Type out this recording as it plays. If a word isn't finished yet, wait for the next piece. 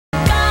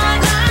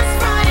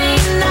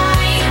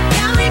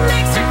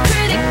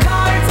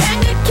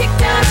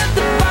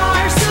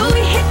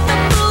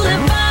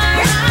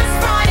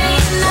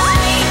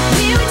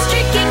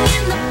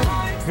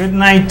Good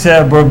night,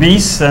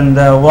 Berbice, and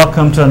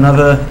welcome to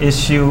another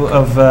issue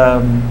of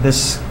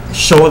this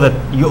show that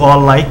you all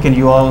like and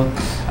you all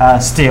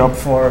stay up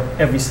for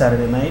every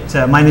Saturday night.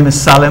 My name is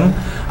Salim,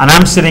 and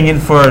I'm sitting in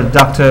for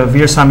Dr.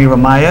 Veersamy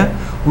Ramaya,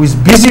 who is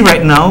busy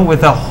right now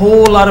with a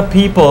whole lot of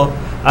people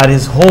at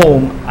his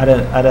home at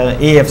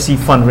an AFC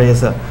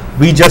fundraiser.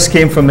 We just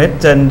came from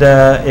it, and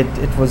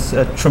it was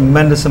a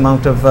tremendous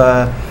amount of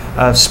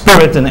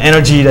spirit and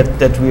energy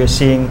that we are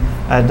seeing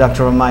at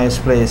Dr. Ramaya's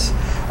place.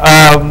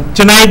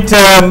 Tonight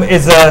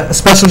is a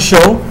special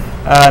show,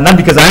 not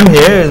because I'm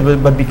here,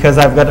 but because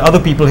I've got other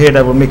people here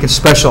that will make it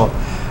special.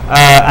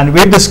 And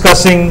we're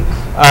discussing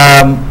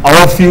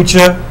our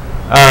future,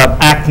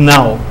 Act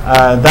Now.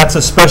 That's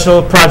a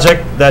special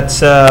project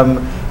that's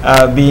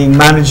being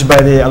managed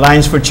by the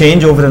Alliance for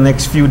Change over the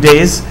next few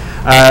days.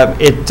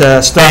 It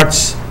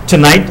starts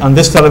tonight on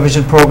this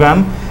television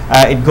program.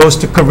 It goes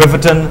to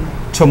Riverton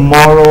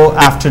tomorrow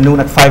afternoon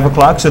at 5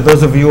 o'clock. So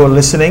those of you who are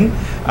listening,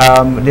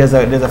 there's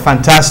a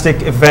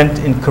fantastic event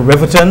in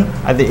Riverton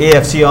at the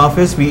AFC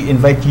office. We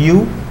invite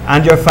you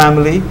and your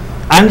family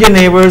and your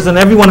neighbors and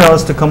everyone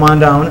else to come on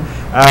down.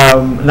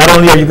 Not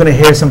only are you going to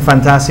hear some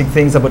fantastic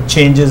things about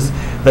changes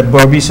that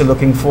Berbice are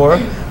looking for,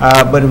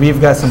 but we've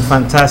got some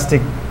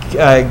fantastic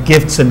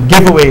gifts and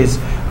giveaways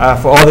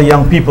for all the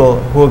young people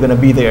who are going to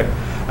be there.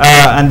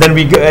 And then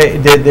the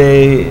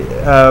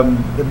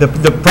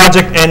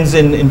project ends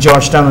in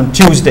Georgetown on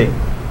Tuesday.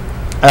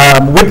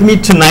 With me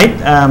tonight,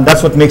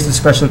 that's what makes it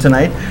special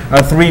tonight,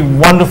 are three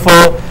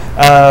wonderful,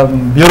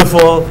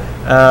 beautiful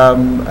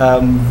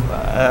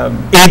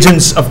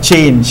agents of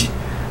change.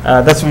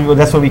 That's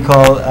what we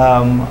call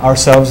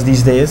ourselves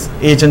these days,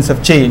 agents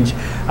of change.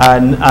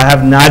 And I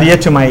have Nadia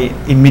to my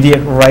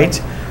immediate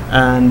right,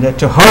 and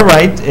to her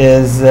right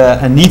is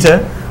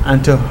Anita,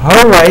 and to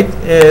her right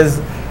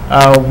is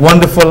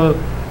wonderful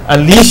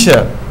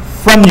Alicia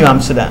from New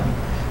Amsterdam.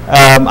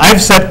 I've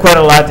said quite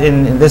a lot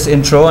in this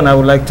intro, and I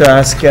would like to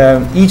ask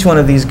each one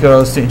of these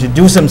girls to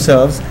introduce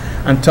themselves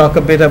and talk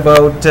a bit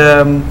about,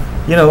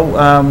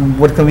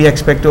 what can we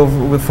expect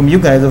from you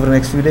guys over the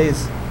next few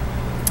days.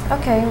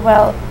 Okay,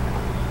 well,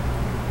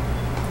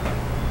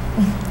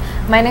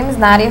 my name is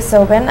Nadia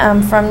Sobin.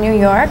 I'm from New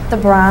York, the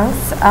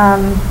Bronx.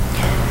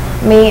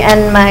 Me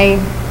and my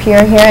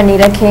peer here,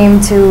 Anita, came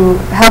to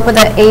help with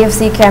the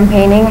AFC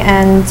campaigning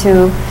and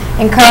to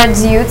encourage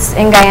youths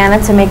in Guyana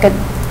to make a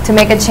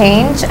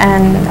change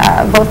and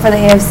vote for the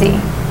AFC.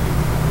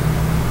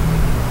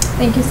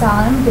 Thank you,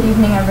 Salim. Good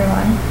evening,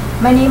 everyone.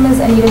 My name is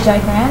Anita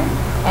Jaigran,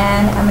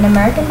 and I'm an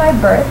American by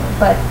birth,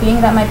 but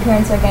being that my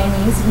parents are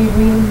Guyanese, we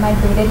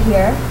re-migrated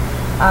here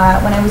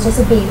when I was just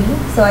a baby,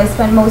 so I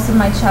spent most of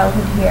my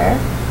childhood here.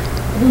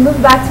 We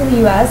moved back to the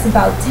U.S.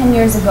 about 10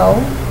 years ago,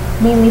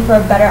 mainly for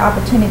better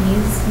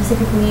opportunities,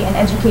 specifically in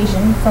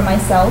education for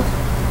myself.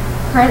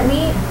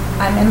 Currently,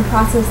 I'm in the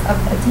process of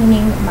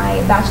attaining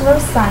my Bachelor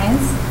of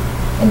Science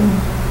in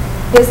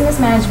Business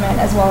Management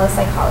as well as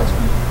Psychology.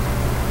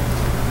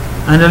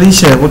 And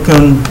Alicia, what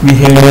can we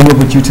hear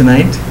about you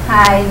tonight?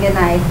 Hi, good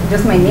night.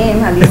 Just my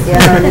name, Alicia,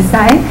 this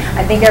time.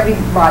 I think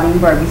everybody in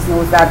Berbice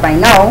knows that by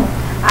now.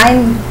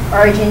 I'm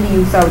urging the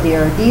youth out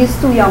there. These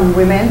two young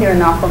women, they're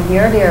not from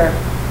here, they're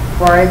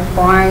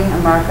born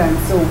Americans.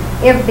 So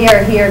if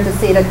they're here to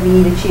say that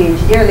we need a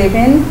change, they're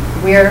living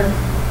where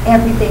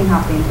everything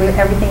happens, where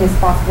everything is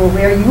possible,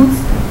 where youths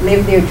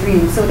live their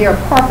dreams. So they're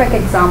a perfect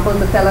example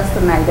to tell us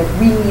tonight that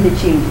we need a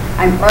change.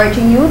 I'm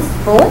urging youths,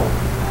 vote,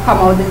 come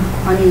out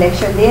on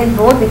election day and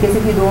vote, because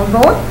if you don't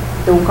vote,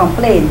 don't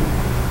complain.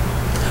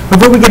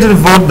 Before we get to the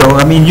vote, though,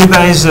 I mean, you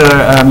guys,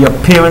 your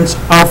parents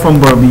are from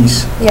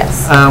Berbice.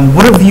 Yes.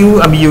 What have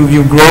you? I mean,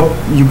 you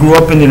grew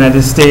up in the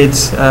United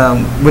States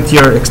with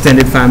your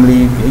extended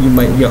family,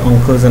 your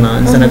uncles and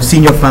aunts, and I've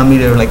seen your family.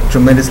 They're like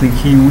tremendously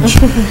huge.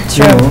 True.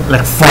 You know,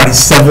 like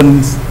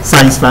 47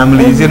 size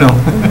families. You know.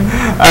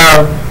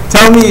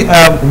 Tell me,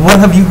 what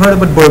have you heard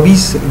about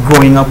Berbice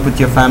growing up with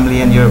your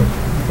family and your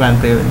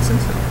grandparents and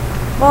stuff?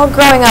 Well,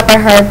 growing up, I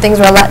heard things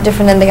were a lot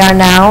different than they are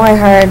now. I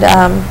heard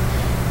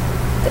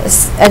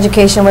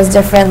education was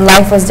different,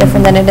 life was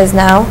different than it is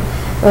now.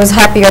 It was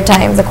happier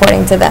times,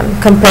 according to them,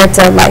 compared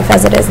to life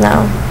as it is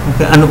now.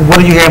 Okay, and what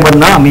are you hearing about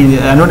now? I mean,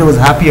 I know it was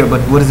happier, but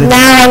what is it?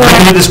 Now, how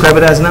can you describe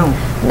it as now?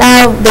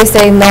 Now they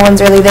say no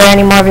one's really there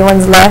anymore.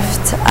 Everyone's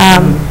left.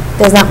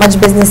 There's not much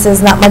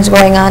businesses, not much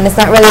going on. It's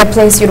not really a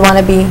place you'd want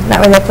to be, not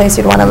really a place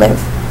you'd want to live.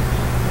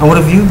 And what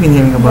have you been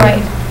hearing about?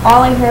 Right.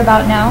 All I hear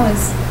about now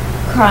is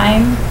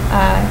crime,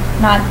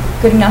 not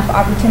good enough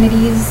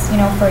opportunities,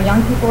 for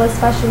young people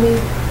especially,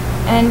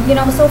 and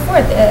so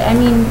forth. I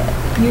mean,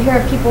 you hear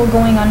people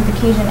going on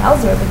vacation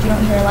elsewhere, but you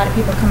don't hear a lot of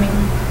people coming,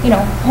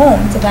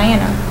 home to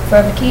Guyana for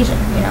a vacation.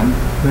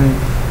 Right.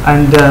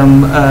 And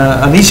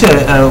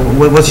Alicia,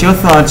 what's your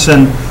thoughts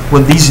on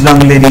what these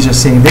young ladies are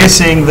saying? They're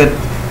saying that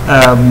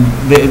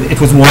it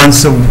was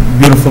once a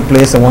beautiful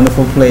place, a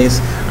wonderful place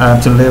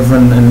to live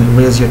and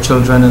raise your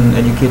children and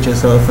educate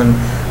yourself and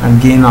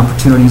gain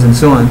opportunities and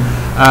so on.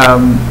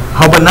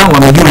 How about now? I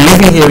mean, you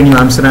living here in New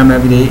Amsterdam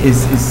every day,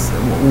 is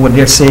what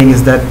they're saying,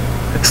 is that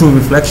a true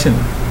reflection?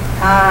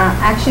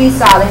 Actually,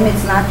 Salim,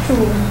 it's not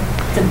true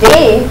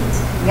today,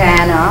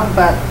 Guyana,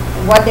 but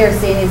what they're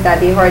saying is that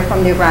they heard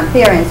from their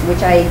grandparents,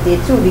 which I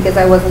did too, because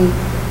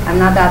I'm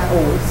not that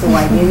old, so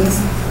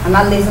I'm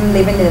not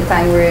living in the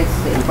time where it's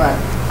today, but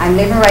I'm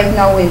living right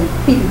now in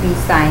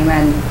PPP's time,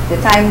 and the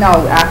time now,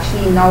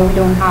 actually now we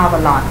don't have a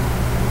lot.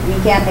 We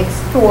can't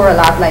explore a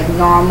lot like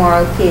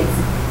normal kids,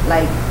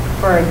 like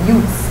for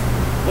youths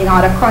in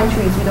other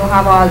countries. We don't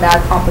have all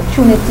that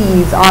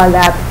opportunities, all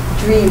that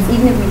dreams.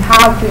 Even if we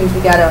have dreams, we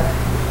gotta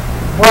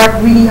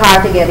work really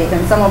hard to get it,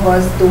 and some of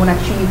us don't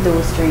achieve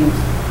those dreams.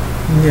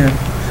 Yeah.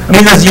 I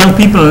mean, as young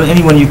people,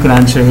 anyone you can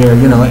answer here,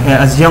 you know,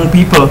 as young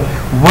people,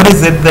 what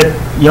is it that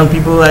young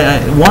people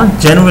want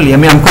generally? I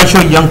mean, I'm quite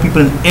sure young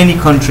people in any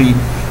country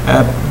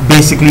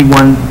basically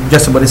want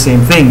just about the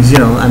same things, you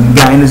know, and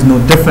Guyana is no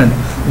different.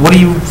 What do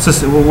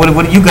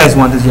you guys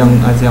want as young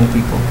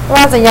people?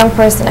 Well, as a young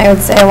person, I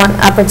would say I want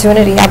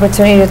opportunity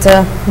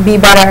to be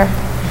better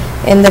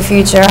in the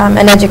future,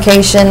 an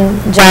education,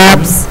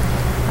 jobs.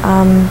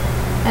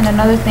 And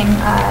another thing,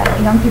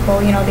 young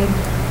people, you know,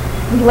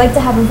 we like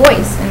to have a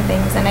voice in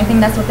things, and I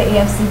think that's what the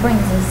AFC brings,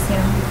 is, you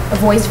know, a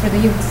voice for the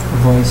youths. A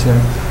voice, yeah.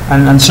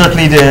 And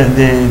certainly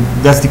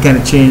that's the kind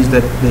of change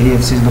that the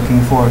AFC is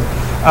looking for.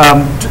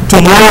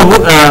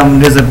 Tomorrow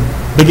there's a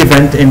big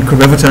event in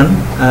Riverton,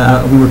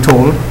 we were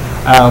told,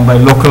 by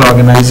local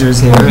organizers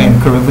here in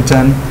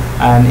Riverton,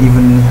 and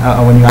even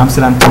our New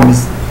Amsterdam team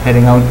is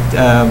heading out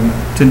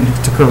to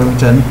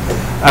Riverton.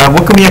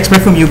 What can we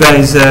expect from you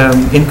guys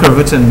in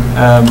Riverton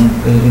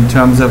in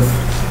terms of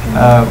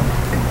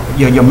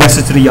your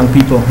message to the young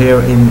people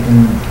here in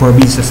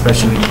Berbice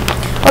especially?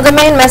 Well, the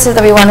main message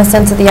that we want to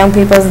send to the young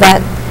people is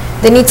that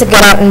they need to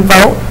get out and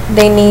vote.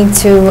 They need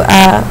to,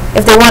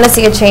 if they want to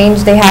see a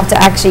change, they have to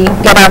actually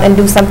get out and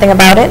do something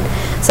about it.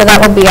 So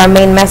that will be our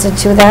main message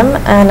to them,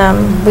 and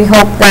we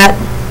hope that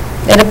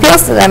it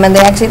appeals to them and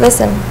they actually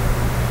listen.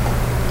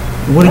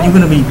 What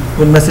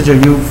message are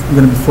you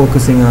going to be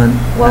focusing on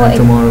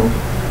tomorrow?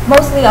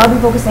 Mostly I'll be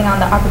focusing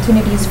on the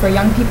opportunities for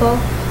young people.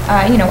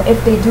 You know,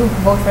 if they do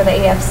vote for the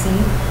AFC,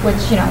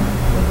 which, you know,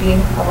 would be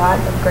a lot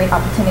of great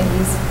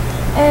opportunities.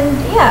 And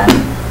yeah,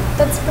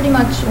 that's pretty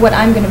much what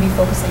I'm going to be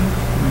focusing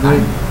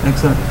on.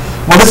 Excellent.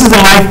 Well, this is a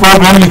live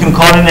program. You can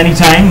call in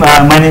anytime.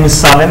 My name is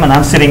Salim, and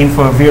I'm sitting in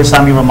for Veer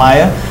Sami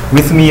Ramaya.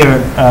 With me are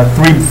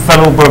three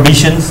fellow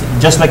Berbicians,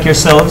 just like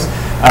yourselves.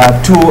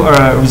 Two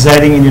are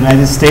residing in the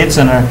United States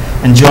and are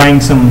enjoying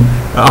some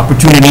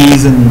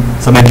opportunities and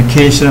some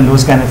education and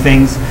those kind of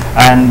things.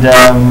 And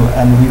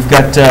we've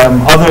got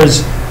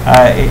others,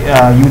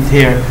 youth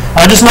here.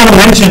 I just want to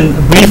mention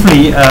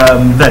briefly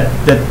that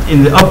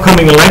in the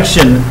upcoming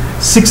election,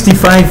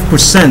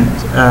 65%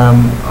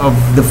 of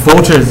the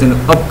voters in the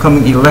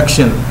upcoming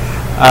election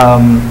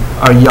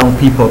are young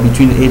people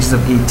between the ages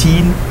of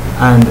 18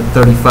 and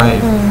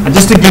 35. And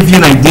just to give you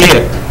an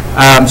idea,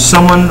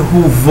 someone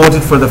who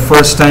voted for the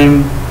first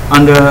time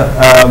under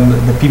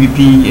the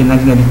PPP in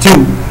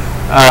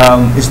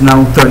 1992 is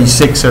now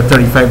 36 or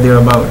 35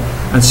 thereabout.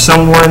 And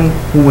someone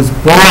who was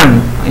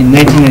born in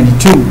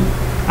 1992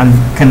 and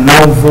can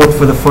now vote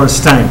for the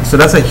first time. So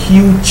that's a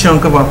huge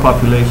chunk of our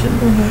population.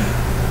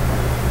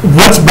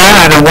 What's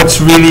bad and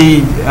what's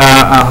really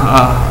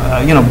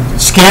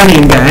scary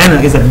in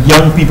Guyana is that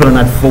young people are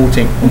not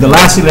voting. In the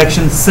last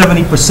election,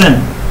 70%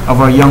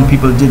 of our young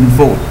people didn't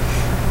vote.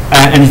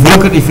 And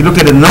if you look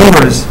at the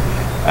numbers,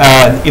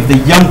 if the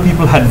young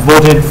people had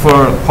voted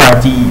for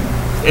party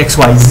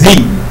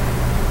XYZ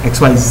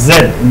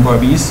in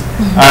Berbice,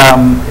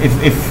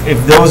 if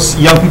those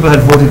young people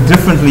had voted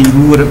differently,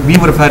 we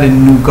would have had a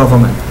new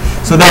government.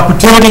 So the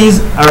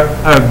opportunities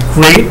are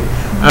great.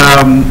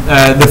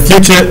 The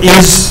future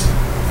is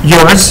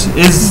yours,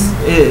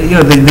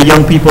 the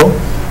young people,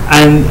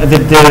 and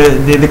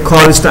the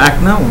call is to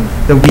act now.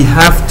 That we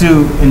have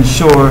to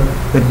ensure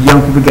that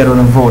young people get out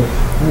and vote.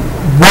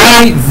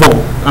 Why vote?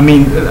 I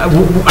mean,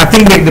 I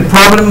think the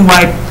problem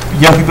why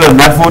young people are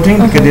not voting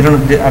because I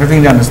don't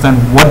think they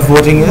understand what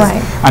voting is,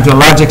 and to a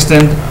large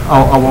extent,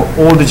 our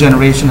older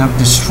generation have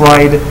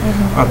destroyed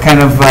or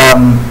kind of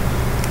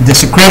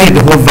desecrated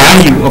the whole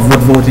value of what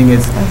voting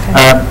is.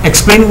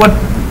 Explain what.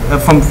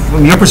 From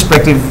your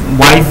perspective,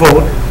 why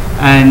vote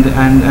and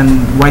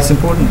why it's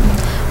important?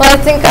 Well, I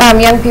think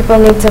young people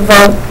need to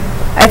vote.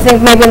 I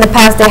think maybe in the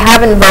past they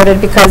haven't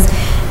voted because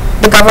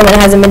the government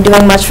hasn't been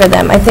doing much for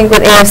them. I think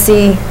with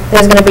AFC,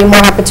 there's going to be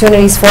more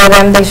opportunities for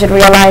them. They should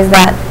realize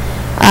that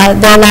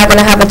they're not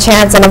going to have a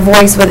chance and a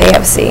voice with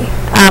AFC.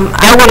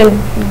 I wouldn't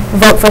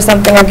vote for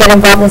something or get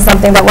involved in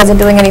something that wasn't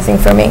doing anything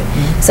for me.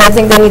 So I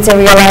think they need to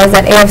realize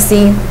that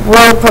AFC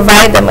will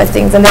provide them with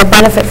things and they'll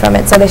benefit from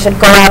it. So they should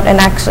go out and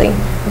actually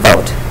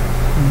vote.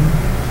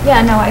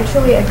 Yeah, no, I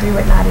truly agree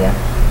with Nadia.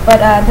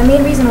 But the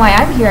main reason why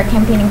I'm here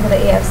campaigning for the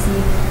AFC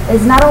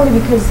is not only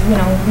because, you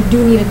know, we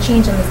do need a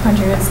change in this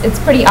country. It's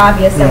pretty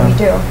obvious that we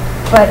do.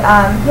 But,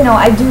 you know,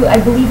 I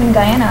believe in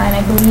Guyana and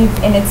I believe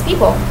in its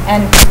people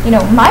and, you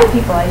know, my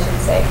people, I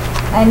should say.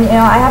 And, you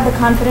know, I have the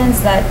confidence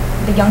that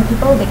the young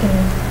people, they can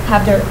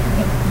have their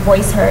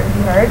voice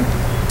be heard,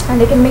 and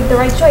they can make the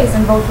right choice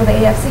and vote for the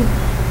AFC.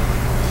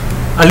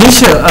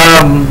 Alicia,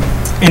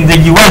 in the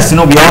U.S.,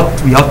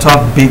 we all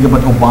talk big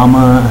about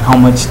Obama and how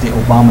much the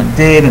Obama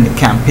did and the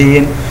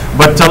campaign,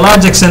 but to a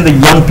large extent, the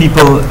young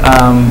people,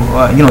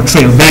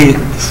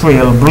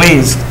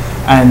 trailblazed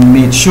and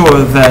made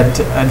sure that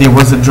there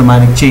was a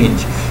dramatic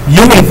change.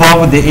 You were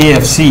involved with the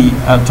AFC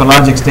to a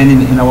large extent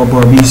in our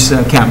Berbice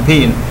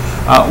campaign.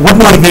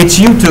 What motivates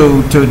you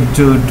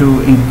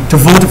to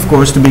vote, of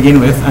course, to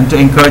begin with, and to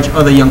encourage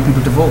other young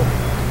people to vote?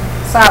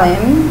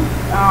 Salim,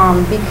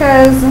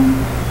 because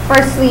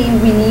firstly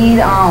we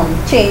need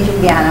change in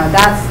Guyana.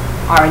 That's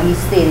already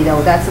stated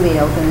out, that's laid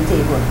out on the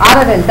table.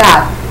 Other than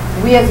that,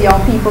 we as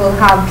young people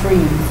have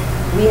dreams.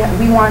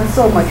 We want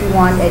so much. We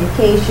want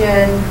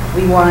education,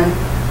 we want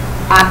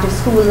after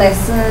school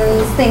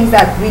lessons, things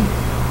that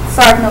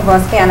certain of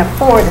us can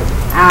afford,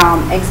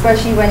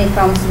 especially when it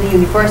comes to the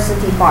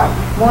university part.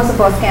 Most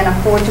of us can't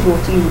afford to go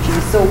to UG,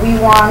 so we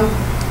want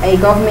a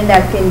government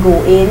that can go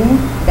in,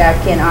 that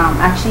can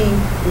actually,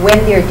 when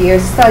they're there,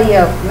 study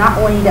of not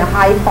only the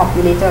high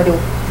populated or the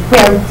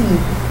wealthy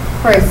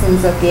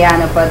persons of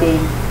Guyana, but the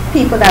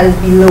people that is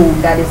below,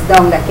 that is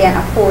down, that can't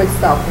afford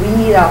stuff. We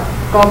need a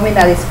government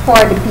that is for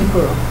the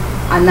people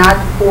and not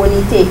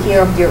only take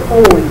care of their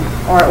own,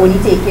 or only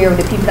take care of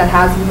the people that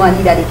has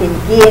money that they can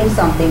gain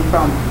something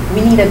from.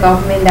 We need a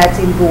government that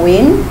can go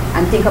in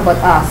and think about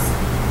us,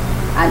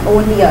 and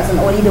only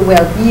the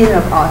well-being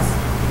of us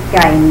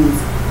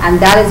Guyanese. And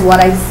that is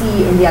what I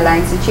see in the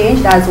Alliance to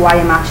Change. That is why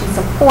I'm actually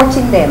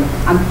supporting them.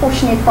 I'm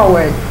pushing it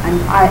forward. And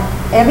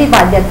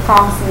everybody that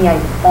talks to me, I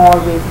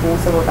always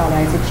boast about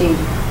Alliance to Change.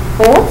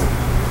 Vote,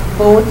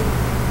 vote,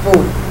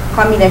 vote.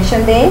 Come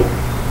election day,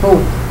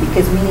 vote,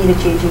 because we need a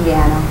change in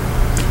Guyana.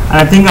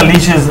 And I think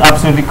Alicia is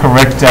absolutely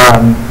correct.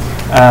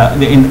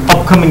 In the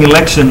upcoming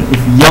election,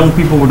 if young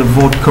people were to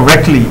vote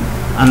correctly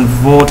and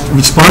vote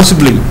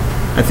responsibly,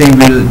 I think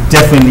we'll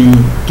definitely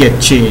get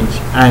change.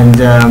 And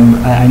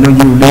I know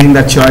you're leading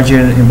that charge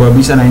here in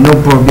Berbice, and I know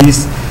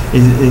Berbice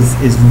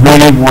is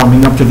really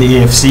warming up to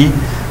the AFC,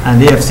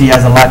 and the AFC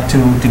has a lot to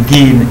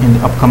gain in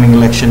the upcoming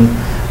election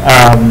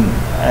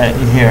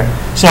here.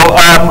 So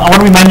I want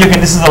to remind you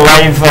again, this is a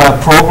live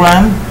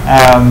program,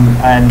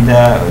 and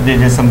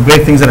there's some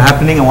great things that are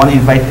happening. I want to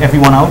invite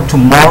everyone out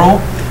tomorrow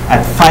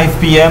at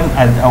 5 p.m.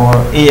 at our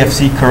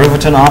AFC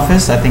Riverton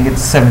office. I think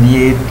it's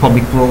 78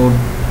 Public Road,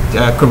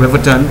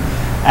 Riverton.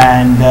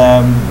 And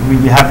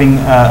we'll be having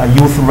a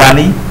youth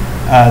rally.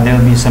 There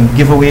will be some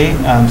giveaway,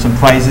 some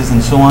prizes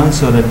and so on,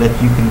 so that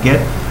you can get.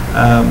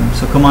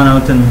 So come on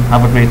out and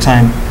have a great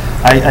time.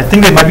 I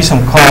think there might be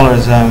some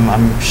callers,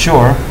 I'm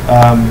sure.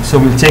 So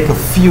we'll take a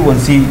few and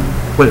see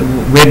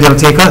where they'll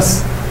take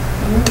us.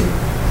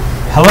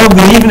 Hello,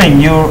 good evening.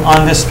 You're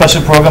on this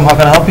special program. How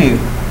can I help you?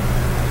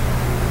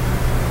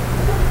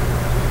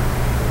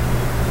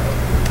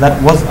 That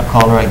was a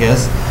caller, I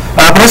guess.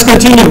 But let's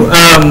continue.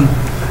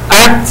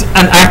 Act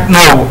and act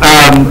now.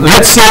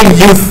 Let's say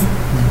youth,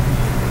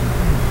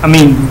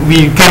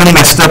 we kind of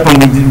messed up and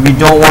we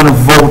don't want to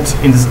vote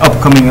in this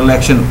upcoming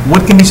election.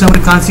 What can be some of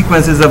the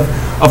consequences of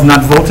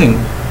not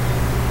voting?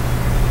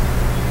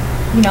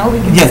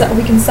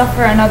 We can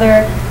suffer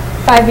another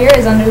 5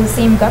 years under the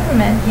same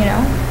government,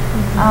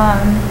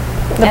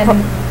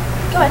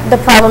 The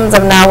problems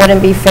of now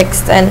wouldn't be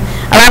fixed, and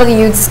a lot of the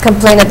youths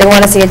complain that they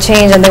want to see a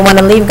change and they want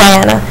to leave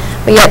Guyana,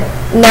 but yet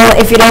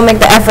if you don't make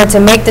the effort to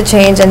make the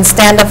change and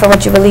stand up for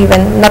what you believe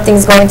in,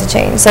 nothing's going to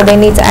change. So they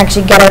need to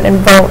actually get out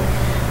and vote.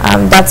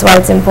 That's why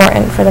it's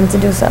important for them to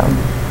do so.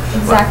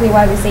 Exactly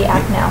why we say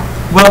act now.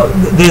 Well,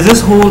 there's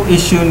this whole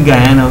issue in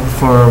Guyana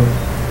for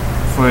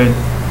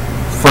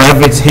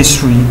its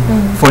history,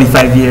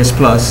 45 years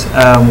plus,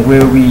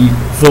 where we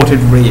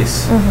voted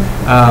race,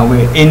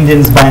 where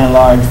Indians by and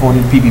large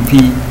voted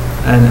PPP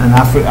and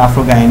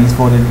Afro-Guyanese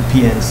voted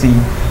PNC.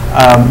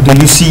 Do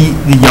you see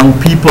the young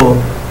people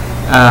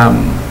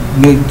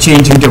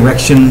changing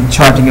direction,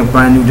 charting a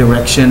brand new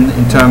direction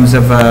in terms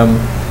of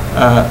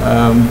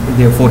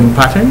their voting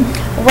pattern?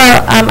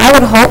 Well, I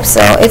would hope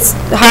so. It's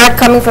hard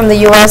coming from the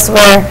U.S.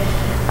 where,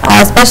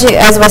 especially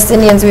as West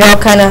Indians, we all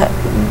kind of,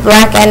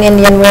 black and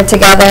Indian, we're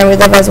together and we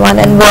live as one,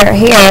 and we're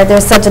here,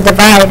 there's such a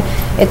divide.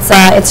 It's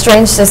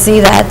strange to see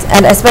that,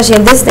 and especially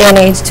in this day and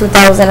age,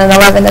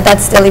 2011, that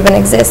still even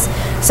exists.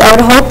 So I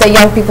would hope that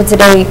young people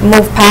today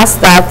move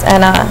past that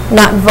and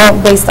not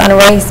vote based on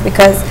race,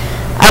 because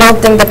I don't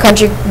think the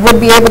country would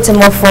be able to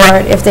move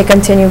forward if they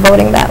continue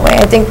voting that way.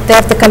 I think they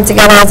have to come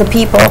together as a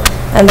people,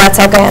 and that's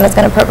how Guyana is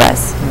going to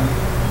progress.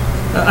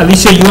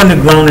 Alicia, you're on the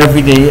ground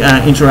every day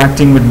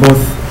interacting with both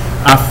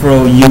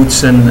Afro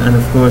youths and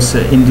of course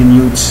Indian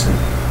youths.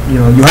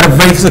 You had a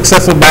very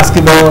successful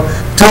basketball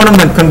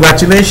tournament.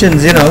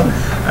 Congratulations,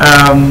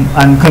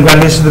 and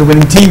congratulations to the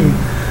winning team.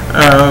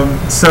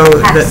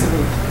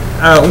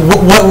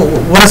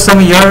 What are some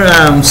of your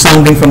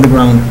sounding from the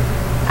ground?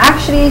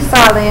 Actually,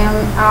 Salim,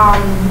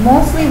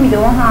 mostly we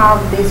don't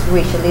have this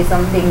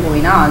racialism thing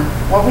going on.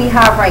 What we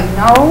have right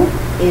now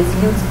is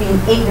youths being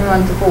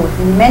ignorant to vote.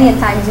 Many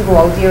times you go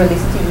out there and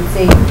listen to you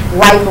say,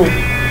 why vote?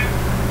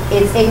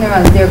 It's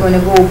ignorance. They're going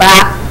to go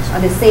back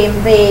on the same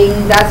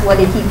thing. That's what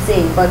they keep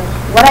saying. But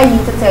what I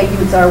need to tell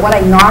youths, or what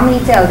I normally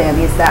tell them,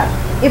 is that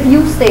if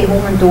you stay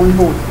home and don't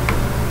vote,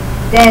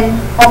 then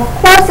of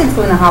course it's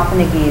going to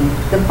happen again.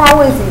 The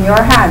power is in your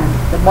hand.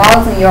 The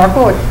ball's in your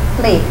court.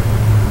 Play.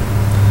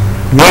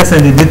 Yes,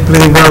 and they did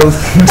play well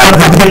the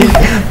other day.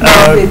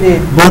 Yes, they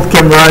did. Both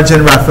Kimraj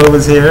and Rafael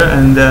was here,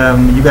 and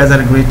you guys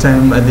had a great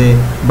time at the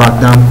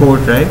Bagdam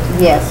court, right?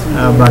 Yes, we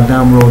did.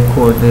 Bagdam Road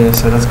court there,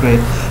 so that's great.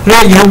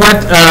 Hey, you know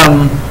what?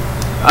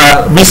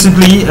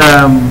 Recently,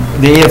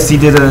 the AFC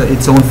did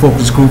its own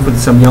focus group with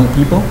some young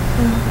people,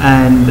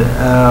 and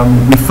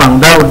we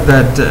found out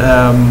that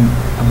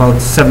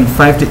about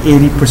 75 to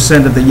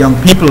 80% of the young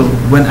people,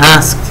 when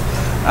asked,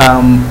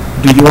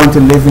 do you want to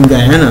live in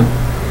Guyana,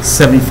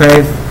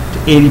 75 to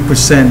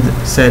 80%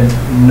 said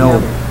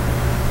no.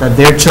 That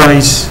their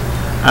choice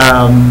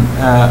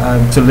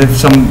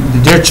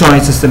their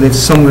choice is to live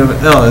somewhere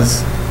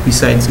else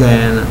besides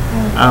Guyana.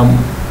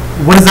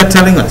 What is that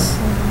telling us?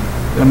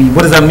 I mean,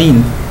 what does that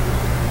mean?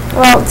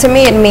 Well, to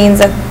me it means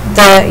that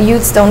the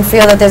youths don't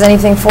feel that there's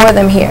anything for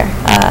them here.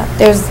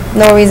 There's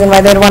no reason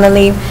why they'd want to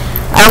leave.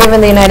 I live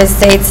in the United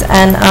States,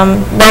 and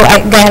though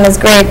Guyana's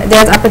great,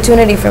 there's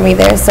opportunity for me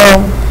there, so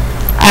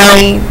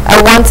I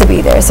want to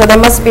be there. So there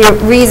must be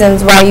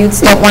reasons why youths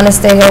don't want to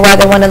stay here, why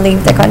they want to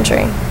leave the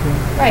country.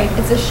 Right.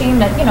 It's a shame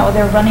that,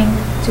 they're running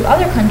to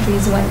other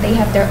countries when they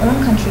have their own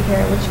country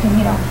here, which can,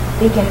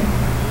 they can,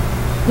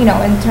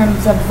 in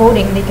terms of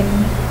voting, they can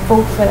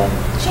vote for the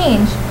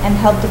change and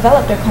help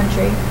develop their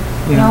country.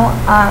 We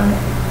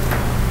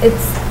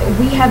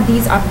have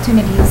these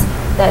opportunities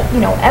that,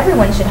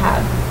 everyone should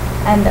have.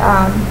 And,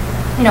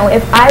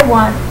 if I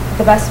want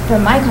the best for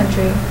my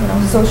country,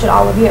 so should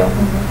all of you.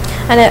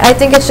 And I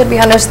think it should be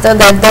understood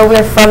that though we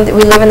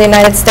live in the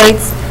United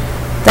States,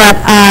 that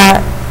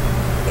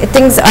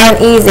things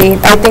aren't easy.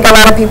 I think a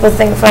lot of people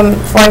think from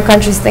foreign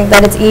countries think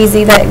that it's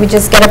easy, that we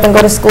just get up and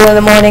go to school in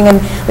the morning and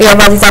we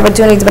have all these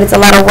opportunities, but it's a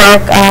lot of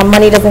work.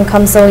 Money doesn't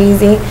come so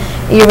easy.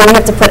 You really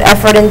have to put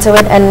effort into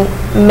it and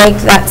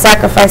make that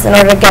sacrifice in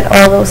order to get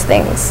all those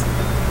things.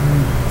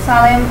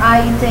 Salim,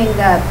 I think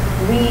that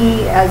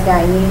we as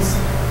Guyanese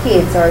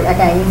kids or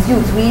Guyanese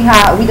youths, we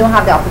don't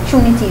have the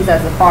opportunities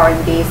as a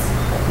foreign-based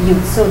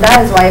youth. So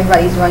that is why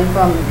everybody's running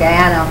from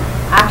Guyana.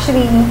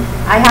 Actually,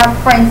 I have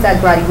friends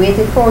that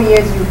graduated 4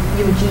 years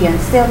UG and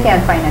still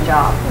can't find a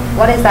job.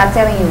 What is that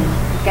telling you?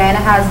 Guyana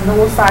has no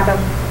sort of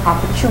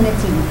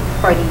opportunity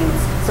for the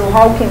youth. So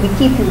how can we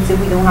keep youths if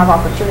we don't have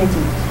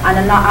opportunity? And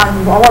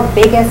our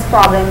biggest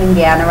problem in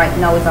Guyana right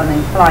now is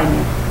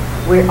unemployment.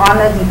 We're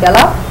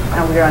underdeveloped,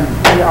 and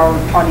our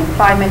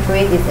unemployment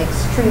rate is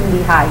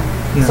extremely high.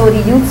 Yeah. So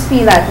the youths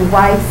feel that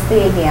why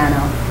stay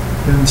Guyana?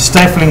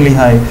 Stiflingly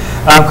high.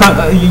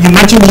 You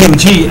mentioned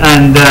UG,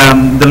 and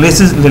the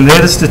latest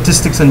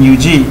statistics on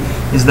UG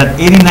is that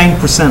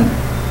 89%,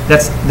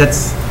 that's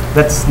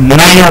 9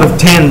 out of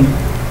 10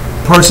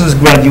 persons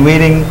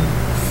graduating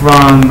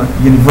from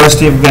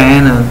University of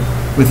Guyana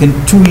within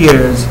 2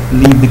 years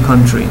leave the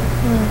country.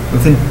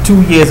 Within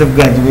 2 years of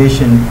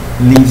graduation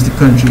leaves the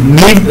country,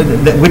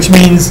 which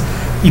means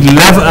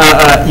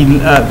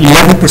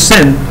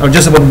 11%, or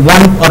just about 1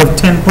 out of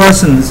 10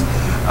 person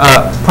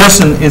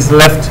is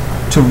left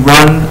to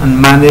run and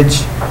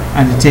manage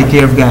and to take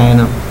care of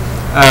Guyana.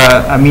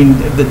 I mean,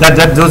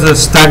 those are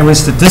staggering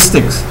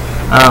statistics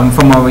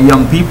from our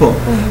young people.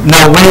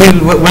 Now,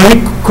 when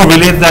we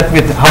correlate that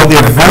with how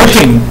they're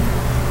voting,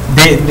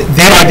 they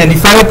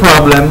identify a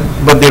problem,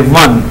 but they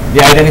run.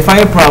 They identify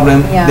a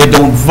problem, they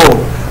don't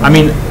vote. I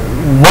mean,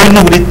 what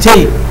would it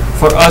take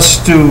for us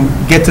to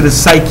get to the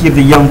psyche of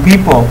the young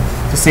people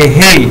to say,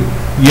 hey,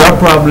 your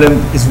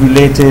problem is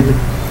related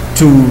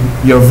to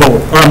your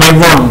vote? Or am I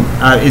wrong?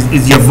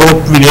 Is your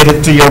vote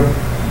related to your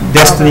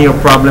destiny or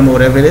problem or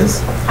whatever it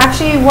is?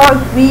 Actually, what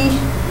we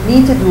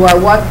need to do, or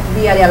what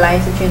we at the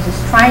Alliance to Change is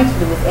trying to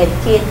do, is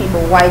educate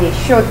people why they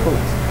should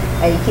vote.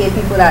 Educate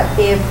people that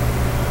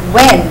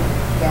when,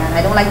 and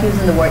I don't like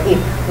using the word if,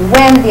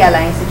 when the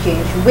Alliance to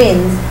Change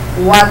wins,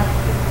 what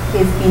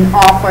is being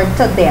offered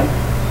to them.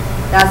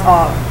 That's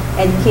all.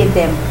 Educate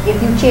them. If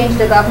you change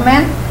the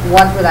government,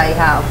 what would I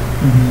have?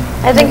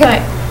 I think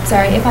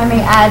if I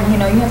may add, you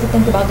have to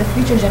think about the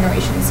future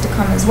generations to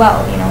come as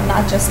well,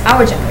 not just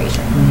our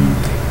generation.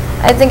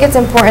 I think it's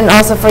important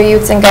also for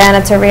youths in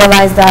Guyana to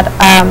realize that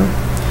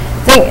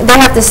they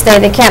have to stay.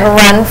 They can't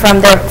run from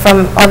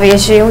the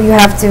issue. You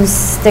have to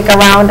stick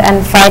around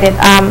and fight it.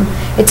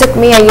 It took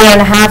me 1.5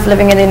 years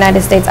living in the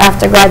United States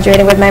after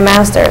graduating with my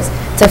master's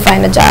to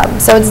find a job.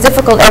 So it's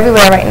difficult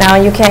everywhere right now.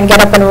 You can't get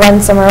up and run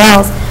somewhere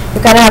else.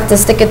 You kind of have to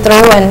stick it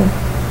through and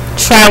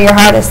try your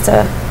hardest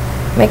to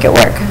make it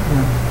work.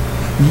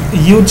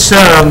 Youths,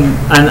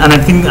 and I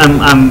think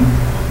I'm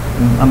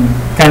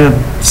kind of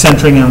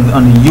centering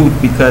on the youth,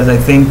 because I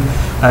think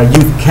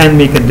youth can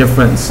make a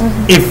difference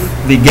if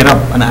they get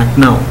up and act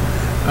now.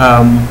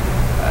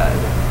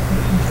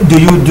 Do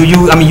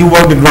you? I mean, you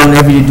work the ground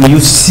every day. Do you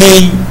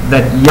see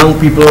that young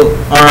people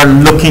are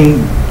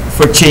looking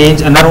for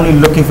change, and not only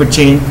looking for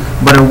change,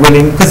 but are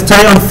willing? Because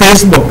today on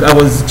Facebook, I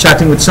was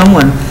chatting with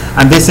someone,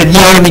 and they said,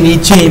 "Yeah, we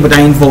need change, but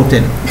I ain't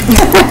voting."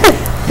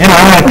 You know,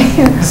 like,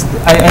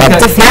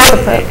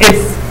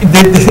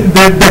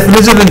 the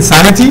definition of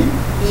insanity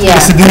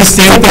is to do the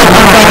same thing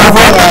over and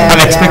over and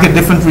expect a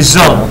different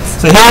result.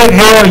 So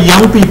here are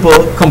young people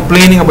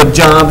complaining about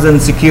jobs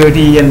and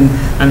security and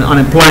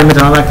unemployment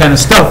and all that kind of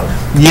stuff,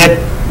 yet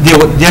they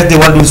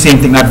want to do the same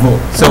thing, not vote.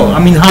 So, I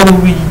mean, how do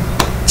we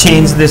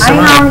change this I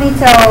around? normally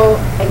tell,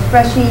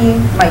 especially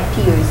my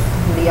peers,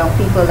 the young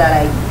people that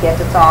I get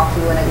to talk to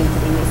on a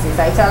day-to-day basis,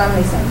 I tell them,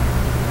 listen,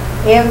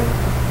 if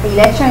the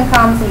election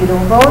comes and you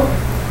don't vote,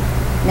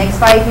 next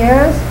 5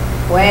 years,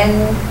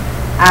 when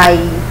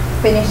I'm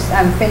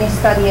finished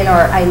studying,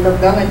 or I look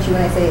down at you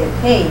and I say,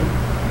 hey,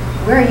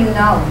 where are you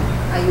now?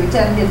 And you're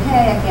telling me,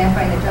 hey, I can't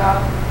find a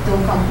job,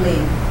 don't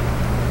complain.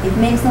 It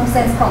makes no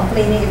sense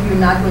complaining if you're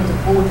not going to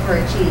vote for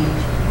a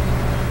change.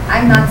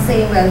 I'm not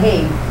saying, well,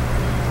 hey,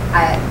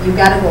 you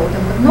gotta vote.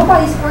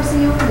 Nobody's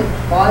forcing you. The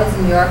ball is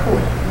in your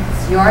court.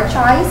 It's your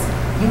choice.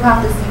 You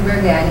have to see where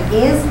Guyana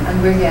is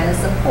and where Guyana is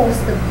supposed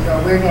to be,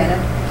 or where Guyana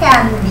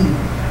can be.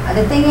 And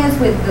the thing is,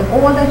 with the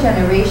older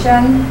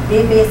generation,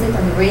 they base it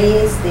on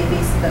race, they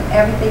base it on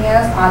everything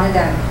else other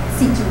than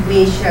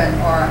situation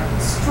or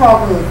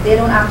struggle. They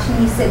don't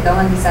actually sit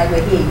down and decide,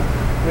 well, hey,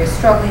 we're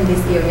struggling in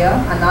this area,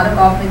 another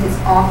government is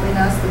offering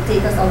us to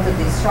take us out of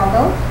this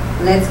struggle,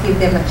 let's give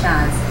them a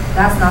chance.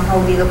 That's not how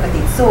they look at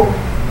it. So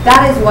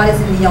that is what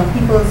is in the young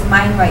people's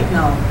mind right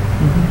now.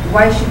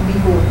 Why should we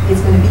vote?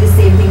 It's going to be the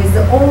same thing. It's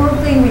the old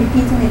thing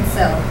repeating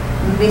itself.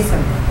 Listen,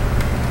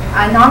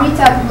 I normally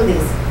tell people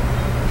this.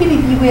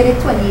 PPP waited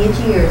 28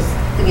 years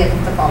to get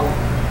into power.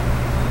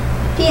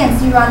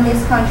 PNC ran this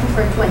country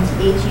for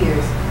 28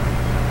 years.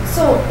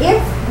 So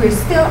if we're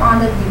still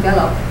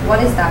underdeveloped,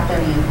 what is that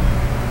telling you?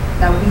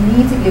 That we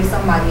need to give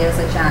somebody else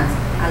a chance.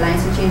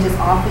 Alliance for Change is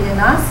offering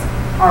us,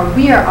 or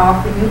we are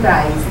offering you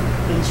guys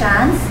a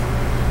chance,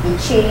 a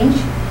change,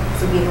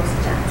 to give us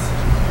a chance.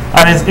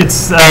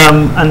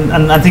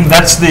 And I think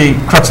that's the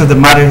crux of the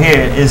matter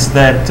here, is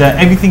that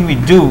everything we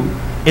do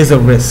is a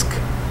risk.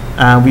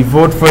 We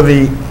vote for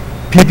the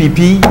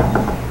PPP,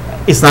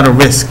 it's not a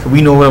risk.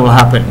 We know what will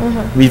happen.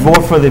 We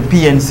vote for the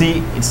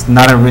PNC, it's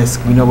not a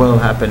risk. We know what will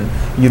happen.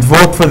 You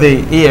vote for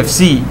the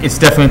AFC, it's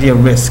definitely a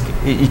risk.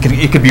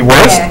 It could be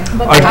worse,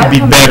 or it could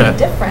be better.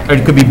 Or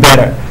it could be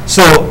better.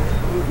 So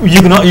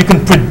you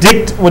can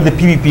predict what the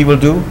PPP will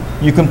do.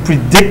 You can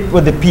predict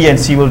what the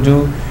PNC will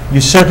do.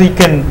 You certainly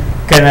can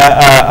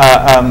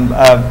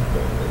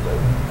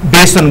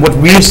based on what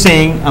we're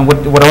saying and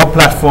what our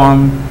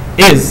platform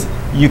is,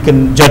 you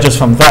can judge us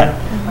from that.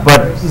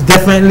 But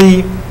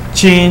definitely,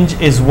 change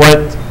is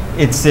what's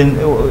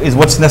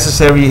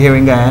necessary here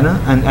in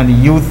Guyana, and the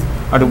youth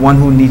are the one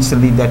who needs to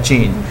lead that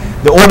change.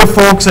 The older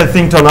folks, I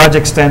think, to a large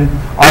extent,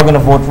 are going to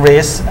vote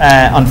race,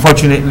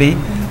 unfortunately.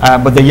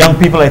 But the young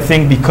people, I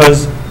think,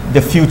 because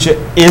the future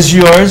is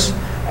yours,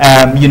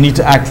 you need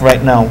to act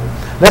right now.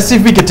 Let's see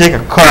if we can take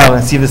a call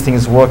and see if this thing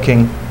is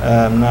working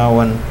now.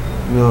 And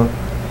we'll.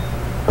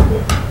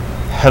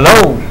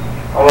 Hello.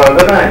 Hello.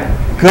 Good night.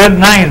 Good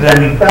night.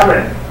 And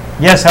Salim.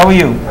 Yes. How are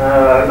you?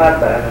 Not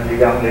bad. And the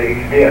young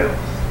lady there.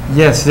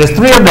 Yes. There's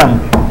three of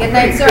them. Good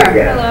night, sir.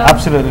 Yeah. Hello.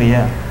 Absolutely.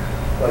 Yeah.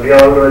 Well, you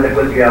all doing a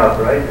good job,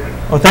 right?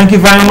 Oh, thank you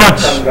very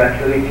much.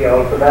 Congratulate you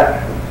all for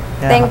that.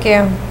 Yeah. Thank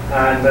you.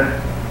 And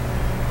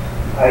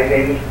I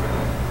think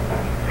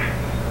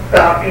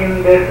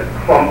starting this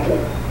from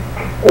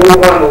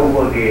over and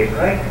over again,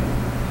 right?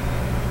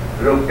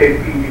 Look, the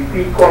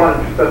PPP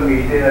constant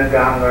meeting at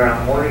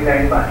Gangaram, only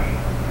 9 money.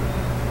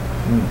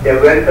 They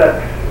went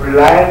at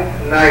Reliance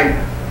 9,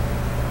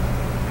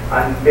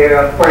 and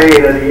they're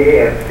afraid of the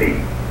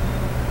AFC.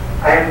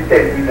 I am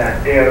telling you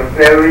that they're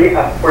very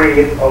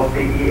afraid of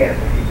the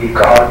AFC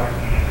because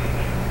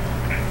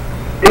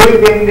they've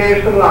been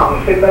there so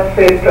long, say let's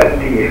say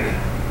 20 years.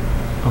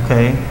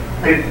 Okay.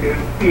 The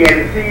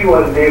PNC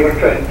was there for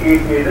 28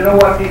 years. You know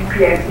what the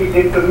PNC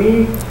did to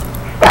me?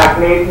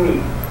 Stagnate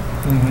me.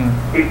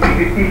 The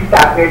PPP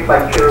stagnate my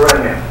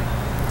children.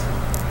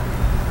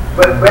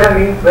 But when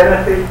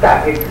I say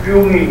stagnate,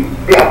 you mean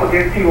the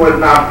opportunity was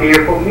not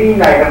there for me,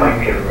 neither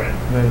my children.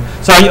 Right.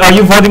 So are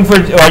you voting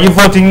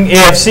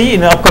AFC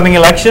in the upcoming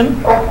election?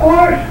 Of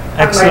course.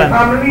 Excellent. And my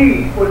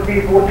family would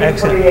be voting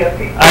Excellent. for the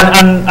AFC.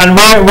 And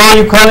where are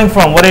you calling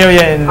from? What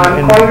area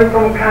I'm calling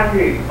from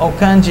Kanji. Oh,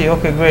 Kanji.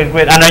 Okay,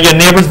 great. And are your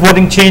neighbors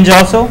voting change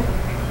also?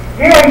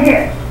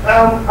 Yeah. A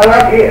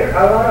lot here,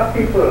 a lot of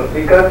people,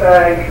 because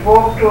I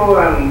spoke to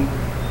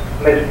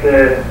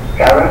Mr.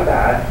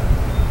 Karandad,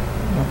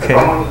 the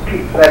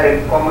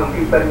common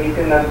people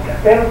meeting at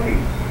Selfie,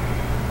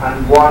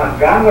 and one at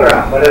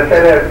Gangaram, but I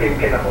said I'm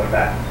thinking about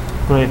that.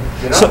 Great.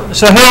 You know?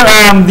 So here,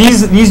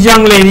 these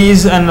young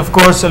ladies, and of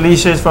course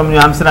Alicia is from New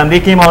Amsterdam, they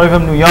came all the way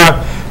from New York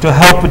to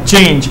help with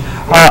change.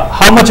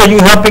 How much are you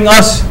helping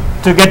us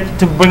to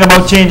bring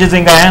about changes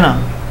in Guyana?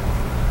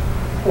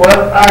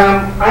 Well,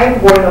 I am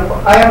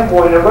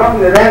going around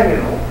with them, you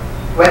know,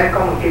 when I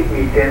come to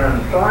meeting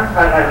and so on, and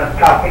I'm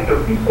talking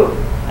to people.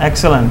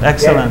 Excellent. Yeah.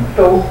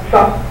 So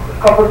a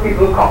couple of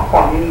people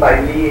come in by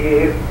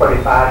me for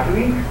the past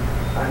week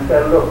and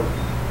said, look,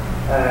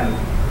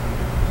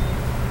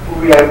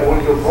 we are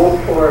going to vote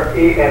for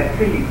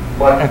AFC,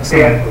 but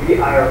Excellent. then we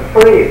are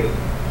afraid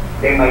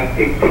they might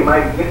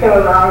victimize.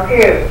 Mr. Around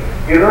here,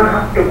 you don't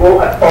have to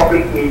go at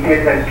public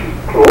meetings and keep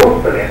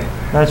close to them.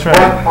 That's right.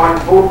 But on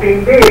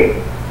voting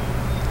day,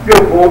 you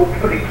vote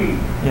for the key.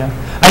 Yeah.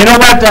 And you know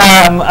what?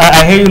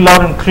 I hear you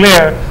loud and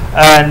clear.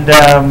 And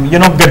you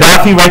know,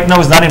 Gaddafi right now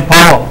is not in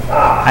power,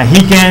 and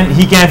he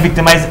can't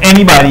victimize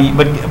anybody.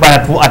 But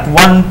at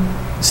one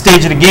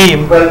stage of the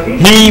game, Well,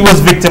 he was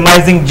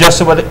victimizing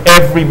just about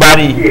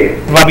everybody,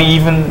 Yes. probably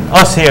even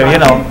us here. You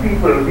know.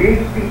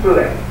 These people,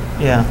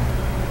 Yeah.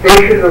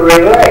 they should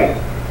realize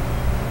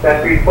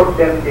that we put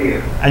them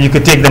there And you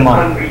could take them out.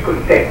 and we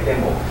could take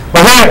them out.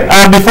 But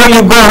here, before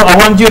you go, I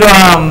want you to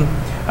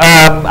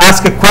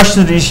ask a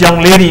question to these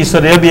young ladies, so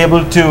they'll be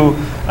able to,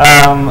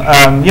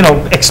 you know,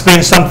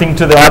 explain something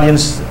to the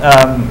audience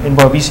in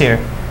Berbice here.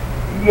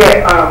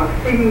 Yeah,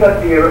 seeing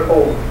that they're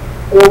over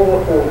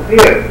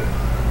there,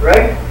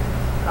 right?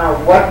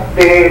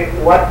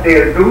 What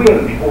they're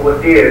doing over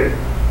there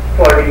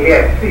for the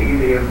AFC,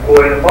 they're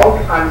going about.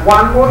 And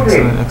one more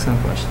thing,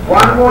 Excellent question.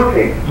 one more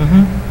thing.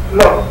 Mm-hmm.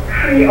 Look,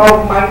 3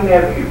 of my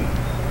nephews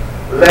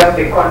left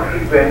the country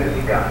when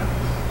they began.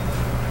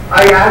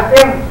 I asked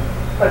them,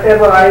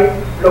 whatever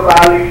look,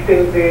 I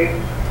listen to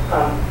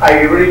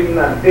Irene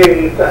and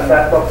this and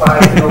that papa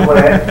and over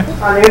there,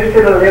 and they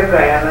still live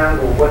Guyana and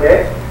over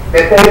there.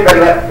 They say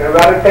they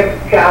rather take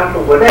a chance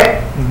over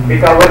there,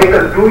 because what they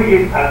could do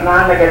is, as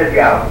long as they get a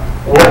job,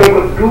 what they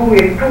could do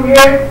in 2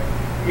 years,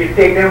 it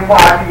take them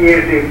 40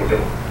 years they could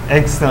do.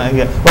 Excellent.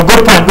 Yeah. Well,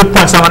 good point. Good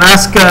point. So I'm going to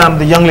ask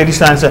the young ladies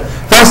to answer.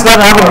 Thanks a lot.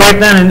 Have a great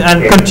night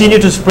and Yes. continue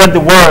to spread the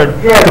word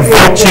Yes, to yes,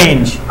 vote yes.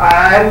 change.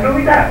 I'll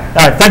do that.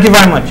 All right. Thank you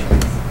very much.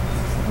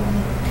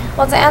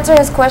 Well, to answer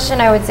his question,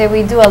 I would say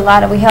we do a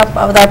lot. We help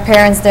with our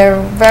parents.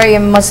 They're very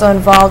much so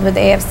involved with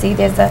AFC.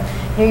 There's a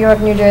New York,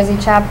 New Jersey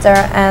chapter,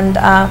 and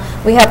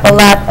we help a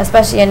lot,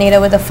 especially Anita,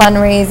 with the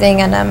fundraising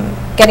and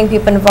getting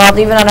people involved.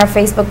 Even on our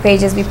Facebook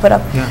pages, we put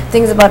up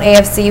things about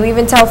AFC. We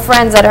even tell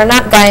friends that are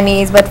not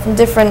Guyanese, but from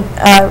different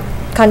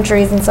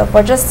countries and so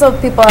forth, just so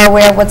people are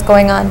aware of what's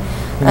going on,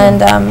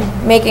 and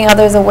making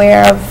others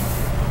aware of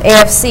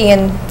AFC.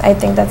 And I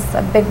think that's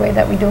a big way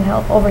that we do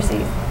help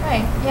overseas.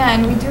 Right. Yeah,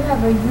 and we do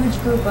have a huge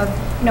group of,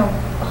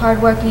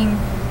 hardworking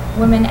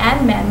women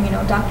and men.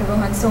 Dr.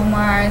 Rohan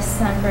Somar,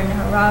 Sanford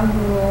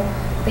Harahu,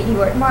 the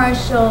Ewart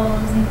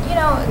Marshalls, and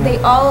they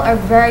all are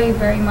very,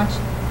 very much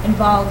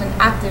involved and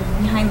active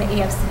behind the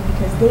AFC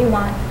because they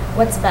want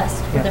what's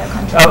best for their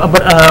country.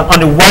 But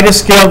on a wider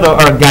scale, there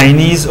are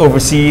Guyanese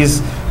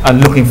overseas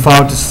looking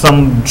forward to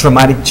some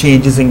dramatic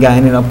changes in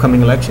Guyana in the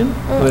upcoming election.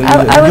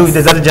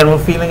 Is that a general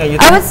feeling?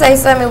 I would say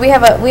so. I mean, we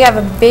have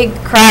a big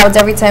crowds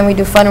every time we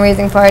do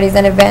fundraising parties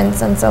and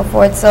events and so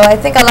forth. So I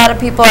think a lot of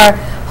people are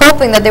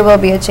hoping that there will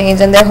be a change,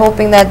 and they're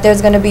hoping that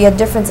there's going to be a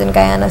difference in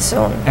Guyana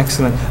soon.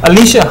 Excellent.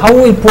 Alicia,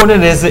 how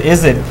important is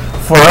it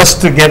for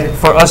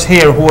us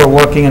here who are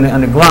working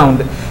on the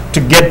ground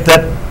to get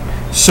that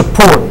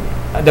support,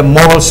 the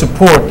moral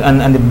support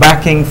and the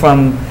backing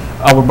from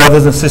our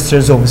brothers and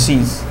sisters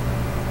overseas?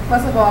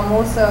 First of all,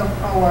 most of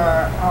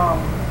our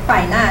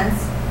finance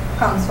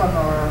comes from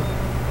our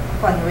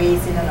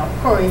fundraising, and of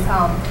course,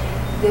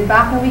 the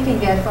backing we can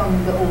get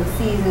from the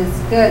overseas is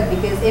good,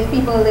 because if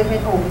people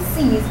living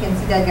overseas can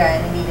see that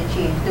Guyana need a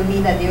change, to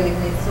mean that they're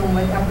living in so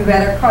much a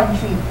better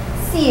country,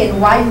 seeing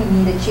why we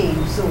need a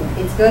change. So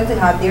it's good to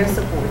have their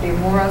support, their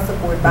moral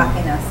support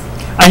backing us.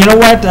 And you know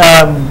what?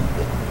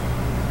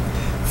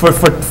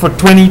 For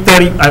 20,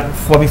 30,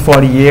 probably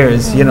 40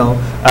 years,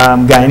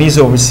 Guyanese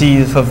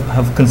overseas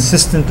have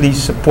consistently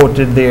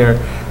supported their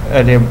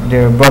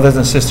brothers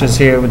and sisters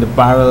here with the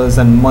barrels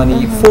and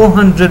money.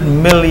 $400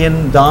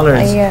 million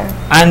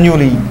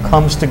annually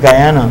comes to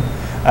Guyana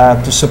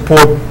to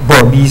support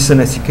Berbice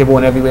and Essequibo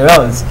and everywhere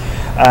else.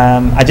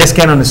 I just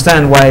can't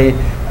understand why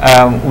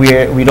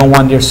we don't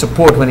want their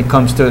support when it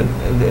comes to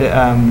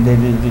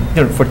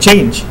for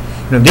change.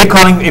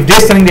 If they're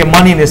sending their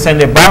money and they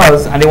send their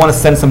barrels and they want to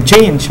send some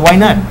change, why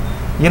not?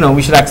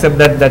 We should accept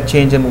that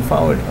change and move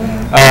forward.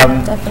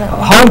 Definitely.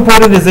 How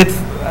important is it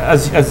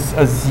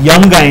as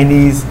young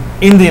Guyanese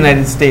in the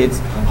United States?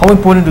 How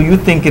important do you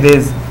think it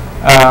is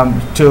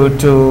to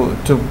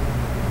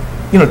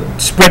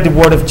spread the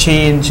word of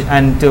change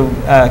and to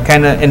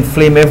kind of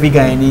inflame every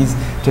Guyanese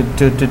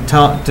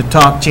to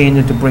talk change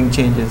and to bring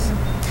changes?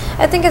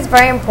 I think it's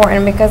very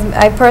important, because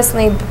I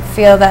personally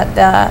feel that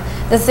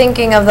the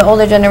thinking of the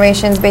older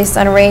generations based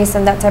on race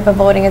and that type of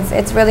voting,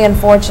 it's really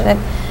unfortunate.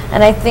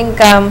 And I think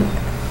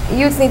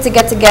youth need to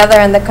get together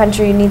and the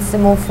country needs to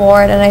move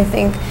forward. And I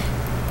think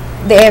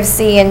the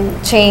AFC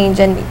and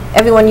change and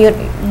everyone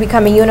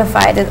becoming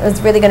unified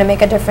is really going to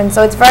make a difference.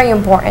 So it's very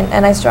important,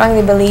 and I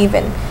strongly believe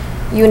in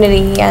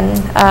unity and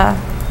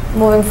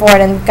moving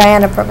forward and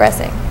Guyana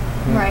progressing.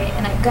 Right,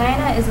 and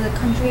Guyana is a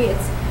country,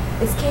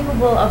 it's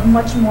capable of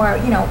much more,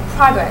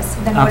 progress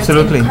than what is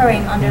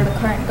occurring under the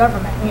current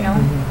government,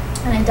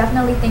 And I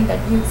definitely think that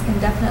youths can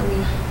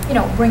definitely,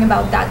 bring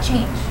about that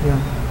change.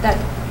 That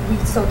we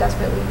so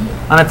desperately need.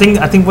 And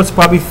I think what's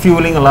probably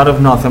fueling a lot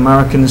of North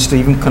Americans to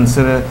even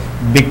consider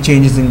big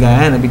changes in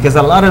Guyana, because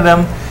a lot of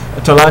them,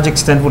 to a large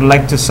extent, would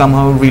like to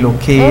somehow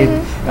relocate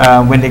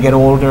when they get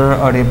older,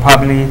 or they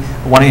probably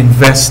want to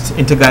invest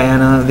into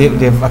Guyana.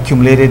 They've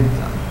accumulated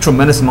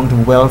tremendous amount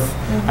of wealth,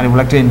 and they would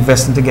like to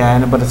invest into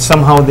Guyana, but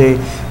sommehow the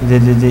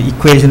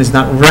equation is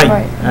not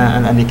right,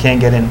 and they can't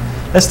get in.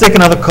 Let's take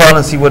another call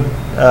and see what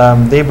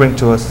they bring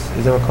to us.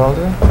 Is there a call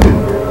there?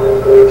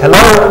 Hello?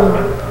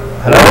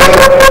 Hello?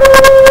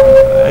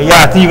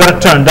 Yeah, I think you got to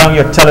turn down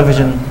your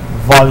television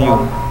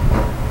volume.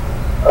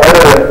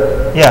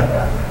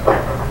 Yeah.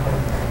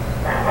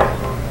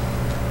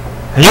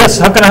 Yes,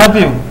 how can I help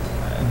you?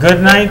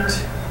 Good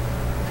night.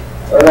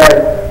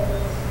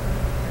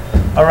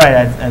 All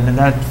right, and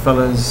that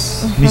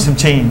fellas need some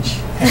change.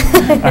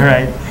 All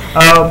right.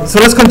 So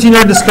let's continue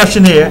our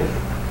discussion here.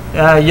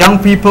 Young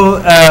people,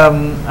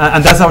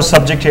 and that's our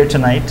subject here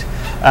tonight.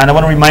 And I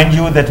want to remind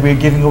you that we're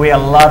giving away a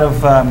lot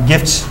of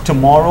gifts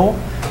tomorrow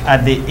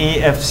at the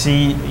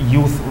AFC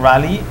Youth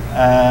Rally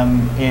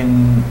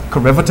in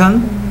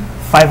Riverton,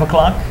 5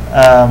 o'clock.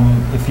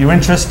 If you're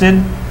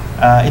interested,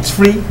 it's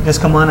free. Just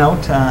come on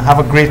out, have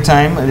a great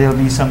time. There'll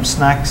be some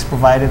snacks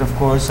provided, of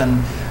course,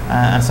 and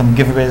some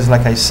giveaways,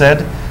 like I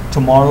said,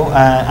 tomorrow.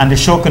 And the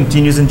show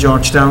continues in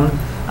Georgetown,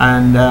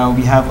 and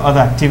we have other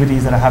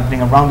activities that are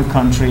happening around the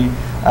country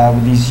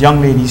with these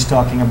young ladies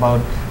talking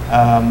about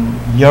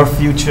your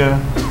future,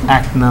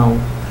 act now.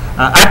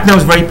 Act now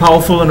is very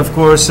powerful, and of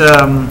course,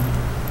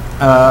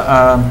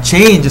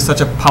 change is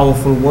such a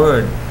powerful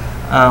word.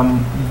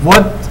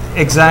 What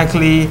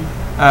exactly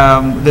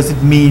does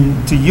it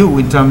mean to you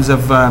in terms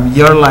of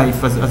your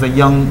life as a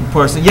young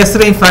person?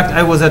 Yesterday, in fact,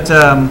 I was at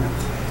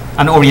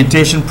an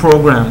orientation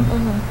program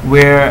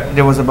where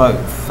there was about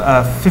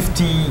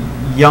 50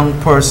 young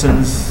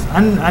persons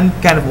and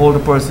kind of older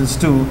persons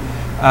too,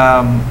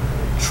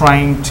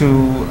 trying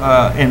to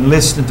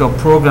enlist into a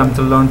program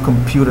to learn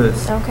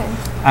computers. Okay.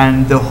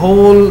 And the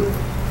whole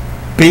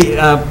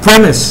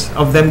premise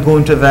of them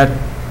going to that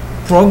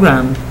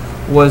program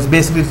was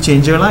basically to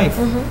change their life,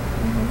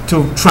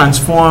 to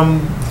transform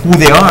who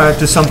they are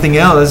to something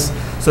else,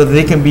 so that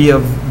they can be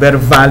of better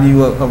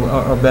value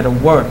or better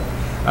worth.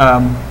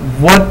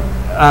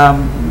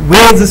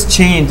 Where does this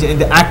change in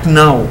the act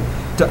now?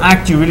 To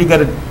act, you really got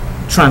to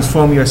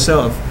transform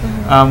yourself.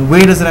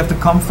 Where does it have to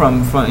come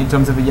from in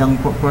terms of the young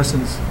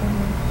persons?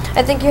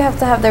 I think you have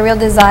to have the real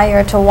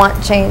desire to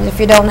want change. If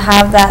you don't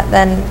have that,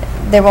 then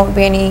there won't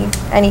be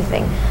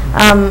anything.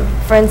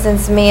 For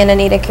instance, me and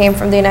Anita came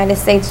from the United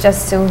States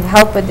just to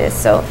help with this.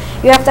 So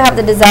you have to have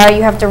the desire,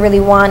 you have to really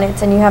want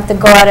it, and you have to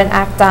go out and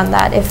act on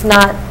that. If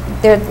not,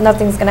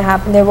 nothing's going to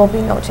happen. There will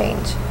be no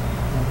change.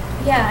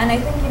 Yeah, and I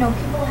think,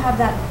 people have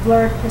that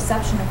blurred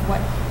perception of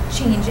what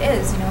change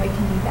is. It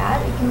can be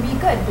bad, it can be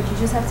good, but you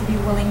just have to be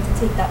willing to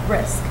take that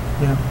risk.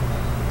 Yeah,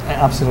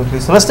 absolutely.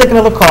 So let's take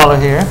another caller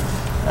here.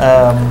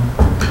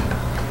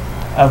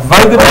 A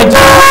very good night.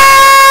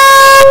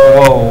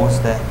 Whoa, what's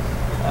that?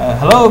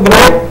 Hello, good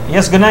night.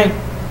 Yes, good night.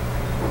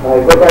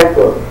 Good night,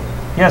 sir.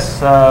 Yes,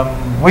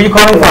 where are you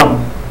calling from?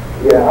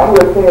 Yeah, I'm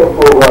listening to a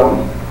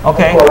program.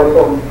 Okay. I'm calling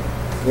from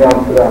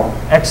Amsterdam.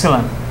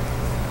 Excellent.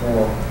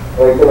 Yeah,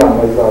 excellent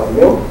myself.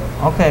 You?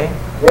 Okay.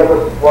 Yeah,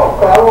 but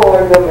what Carl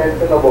already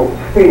mentioned about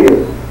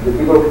fear. The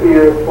people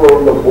fear for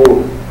the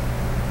vote.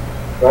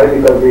 Right?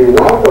 Because they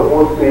want to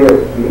vote for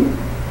AFC,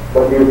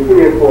 but they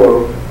fear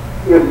for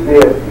if they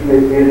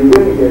really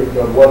win it,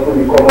 what will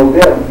become of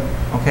them.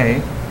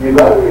 Okay. You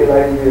got to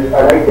realize this, and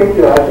I think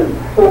you should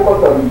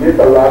focus on this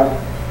a lot.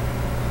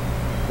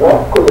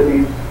 What could it be?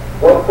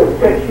 What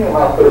protection you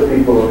have for the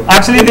people?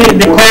 Actually,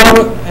 the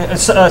caller,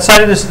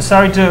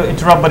 sorry to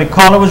interrupt, but the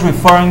caller was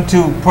referring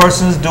to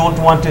persons don't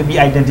want to be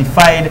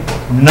identified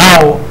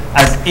now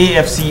as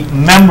AFC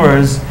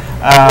members.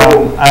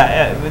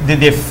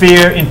 They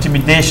fear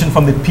intimidation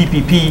from the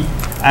PPP,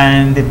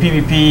 and the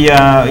PPP,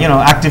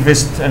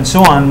 activists and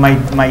so on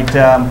might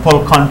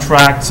pull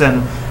contracts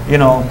and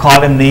call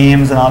them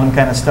names and all them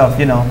kind of stuff.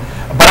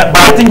 But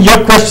I think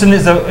your question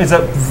is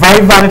a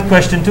very valid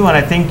question too, and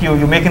I think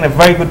you're making a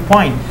very good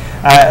point.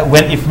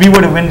 If we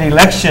were to win the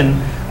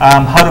election,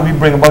 how do we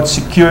bring about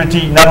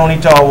security not only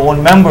to our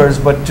own members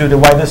but to the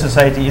wider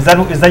society? Is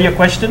that your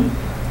question?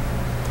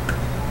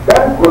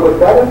 That's good, but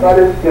that is not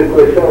the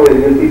question.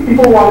 You see,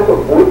 people want to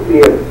vote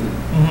AFC,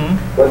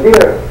 but they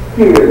are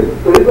scared.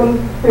 So they don't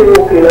say,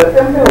 okay, let's say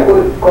I'm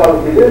going to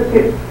call the they're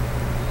scared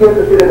to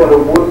say they're going to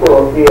vote for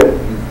AFC.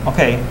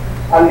 Okay.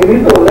 And you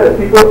need to let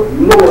people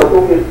know that,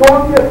 okay,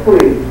 don't be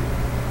afraid.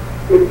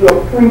 It's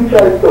your free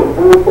choice to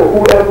vote for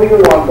whoever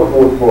you want to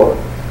vote for.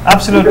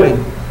 Absolutely.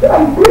 Because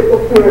I'm great to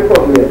fear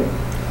from there.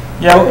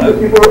 Yeah.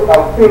 People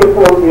are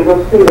fearful, they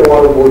don't say they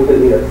want to vote for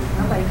AFC.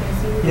 Nobody can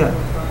see you. Yeah.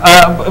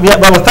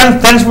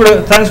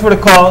 Thanks for the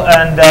call,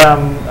 and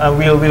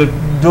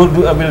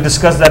we'll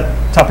discuss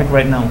that topic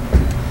right now.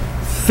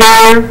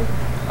 Fear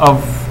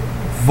of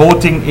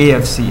voting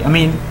AFC. I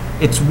mean,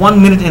 it's 1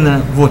 minute in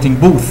a voting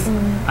booth,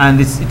 and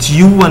it's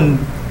you and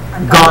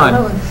And God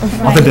alone.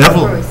 or the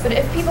devil. But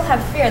if people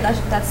have fear,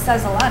 that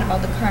says a lot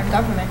about the current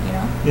government, you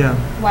know? Yeah.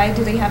 Why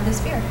do they have this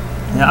fear?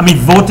 Yeah, I mean,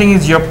 voting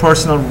is your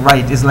personal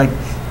right. It's like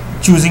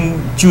choosing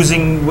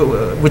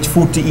which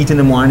food to eat in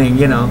the morning.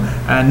 You know,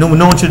 no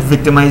one should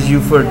victimize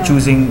you for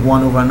choosing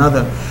one over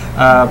another.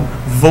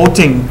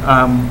 Voting,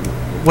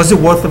 what's the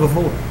worth of a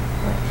vote?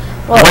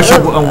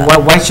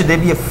 Well, why should there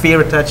be a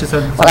fear attached to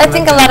something? Well, I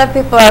think a lot of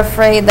people are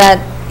afraid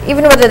that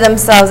even with it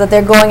themselves, that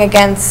they're going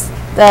against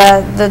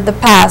the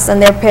past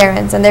and their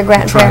parents and their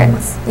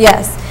grandparents.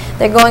 Yes,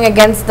 they're going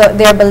against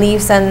their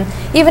beliefs, and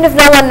even if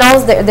no one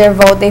knows their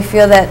vote, they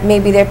feel that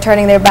maybe they're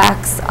turning their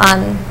backs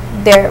on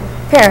their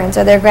parents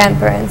or their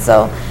grandparents.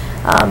 So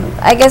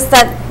I guess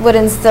that would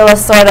instill a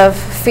sort of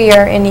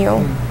fear in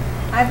you.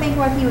 I think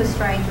what he was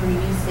trying to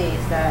really say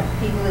is that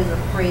people is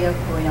afraid of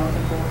going out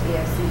and vote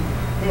AFC.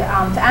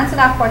 To answer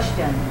that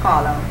question,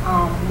 caller,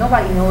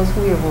 nobody knows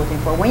who you're voting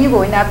for. When you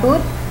go in that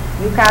booth,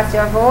 you cast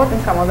your vote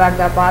and come back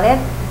that ballot.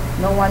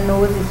 No one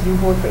knows if you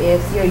vote for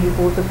AFC or you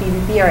vote for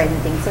PVP or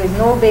anything. So it's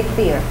no big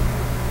fear.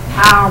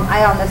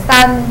 I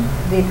understand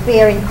the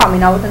fear in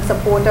coming out and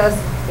support us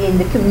in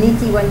the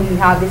community when we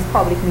have this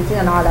public meeting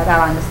and all that.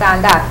 I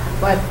understand that.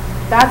 But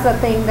that's a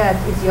thing that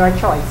is your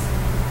choice.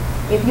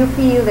 If you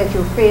feel that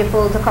you're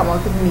fearful to come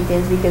out to the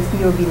meetings because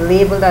you'll be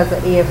labeled as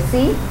an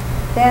AFC,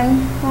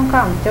 then don't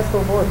come. Just go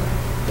vote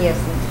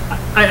AFC.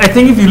 I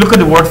think if you look at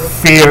the word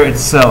fear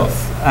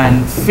itself,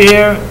 and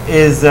fear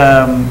is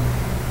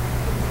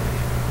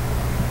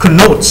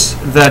connotes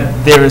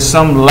that there is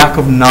some lack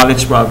of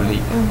knowledge probably,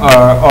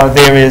 or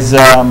there is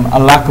a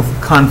lack of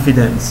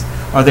confidence,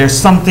 or there's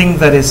something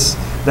that is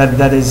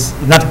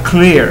not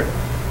clear.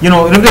 You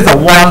know, if there's a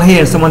wall here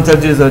and someone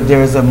tells you that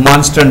there is a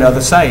monster on the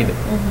other side,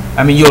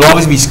 I mean, you'll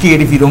always be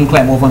scared if you don't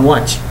climb over and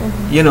watch.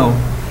 You know,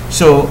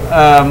 so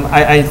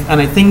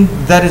I think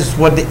that is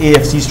what the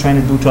AFC is trying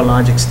to do to a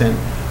large extent.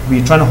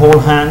 We're trying to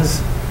hold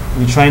hands.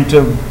 We're trying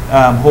to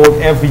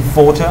hold every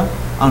voter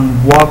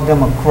and walk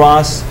them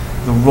across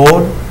the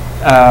road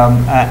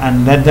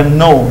and let them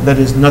know that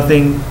there's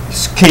nothing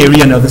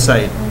scary on the other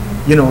side.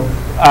 You know,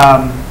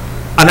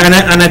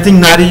 and I think,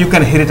 Nadia, you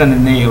can hit it on the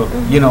nail.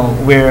 You know,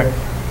 where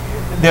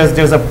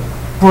there's a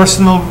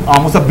personal,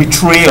 almost a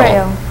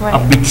betrayal Right. a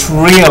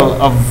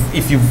betrayal of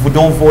if you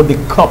don't vote the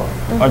cup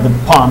or the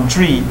palm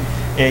tree.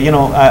 You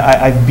know,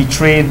 I've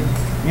betrayed,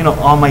 you know,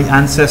 all my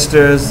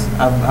ancestors.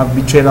 I've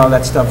betrayed all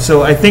that stuff.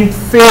 So I think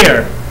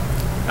fear,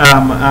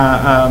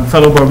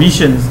 fellow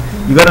Barbicians,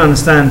 you got to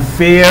understand,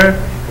 fear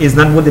is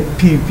not what the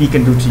PvP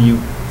can do to you.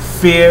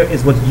 Fear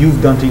is what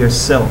you've done to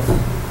yourself,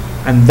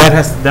 and that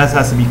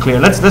has to be clear.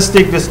 Let's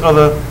take this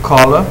other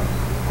caller.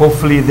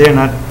 Hopefully, they're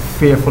not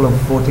fearful of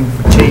voting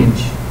for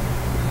change.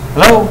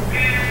 Hello.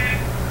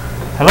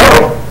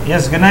 Hello.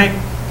 Yes. Good night.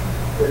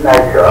 Good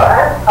night, sir.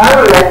 I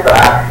would like to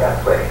ask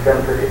a question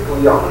to the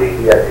two young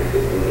ladies that are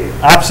sitting here.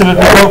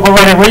 Absolutely. Go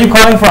right ahead. Where are you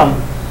calling from?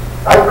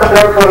 I'm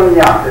coming from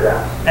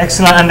Amsterdam.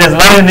 Excellent. And there's a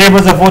lot of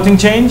neighbors of voting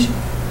change?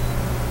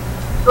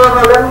 So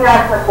now let me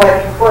ask a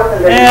question first.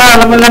 And Yeah,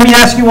 let me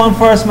ask you one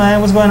first, man.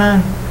 What's going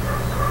on?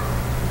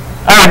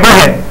 All right, go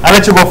ahead. I'll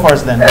let you go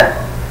first then.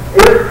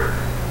 If,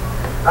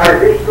 as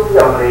these two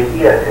young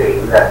ladies are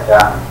saying that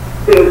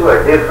things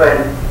were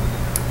different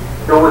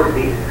those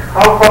days,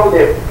 how come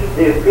the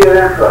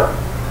parents were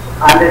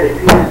under the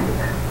PNC?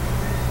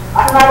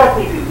 I'm not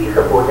a PPP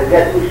supporter,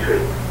 get me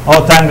straight.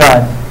 Oh, thank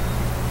God.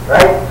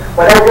 Right?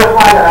 But I just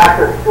want to ask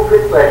a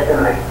stupid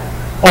question like that.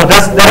 Oh,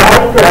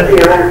 Why did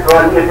the parents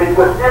run if it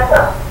was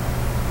better?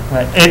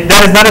 Right.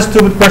 That is not a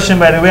stupid question,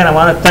 by the way, and I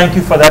want to thank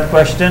you for that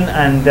question,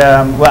 and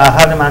well, I'll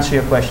have them answer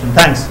your question.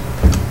 Thanks.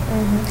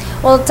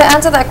 Well, to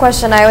answer that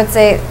question, I would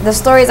say the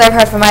stories I've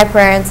heard from my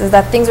parents is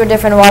that things were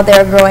different while they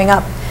were growing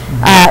up,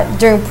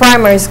 during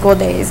primary school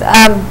days.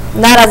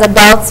 Not as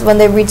adults, when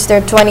they reached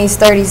their 20s,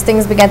 30s,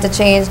 things began to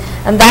change,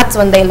 and that's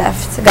when they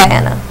left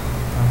Guyana.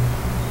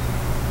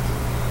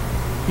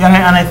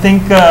 Yeah, and I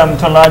think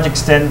to a large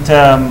extent,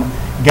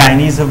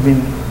 Guyanese have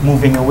been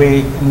moving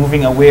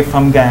away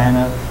from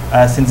Guyana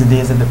since the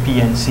days of the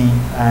PNC,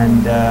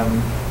 and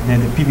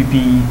the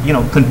PPP, you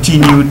know,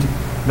 continued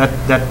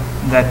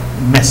that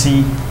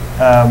messy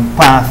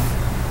path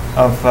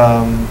of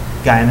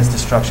Guyana's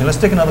destruction. Let's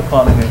take another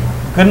call again.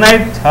 Good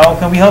night. How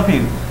can we help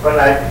you? Well,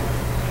 I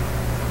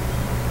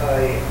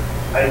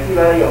see a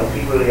lot of young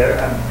people here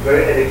and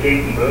very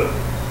educated people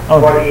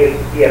for the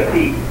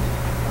EFC,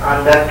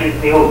 and that is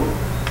new.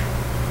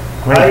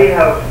 Great. I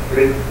have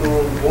lived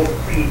through both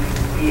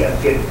PPP and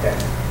PNC,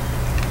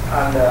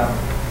 and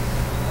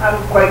I'm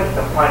quite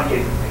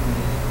disappointed in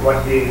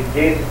what they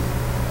did,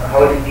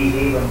 how they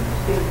behave, and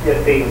things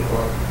they're paying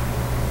for.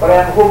 But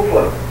I'm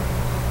hopeful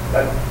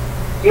that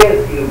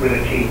AFC will bring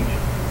a change.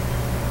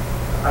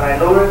 And I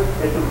know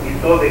this will be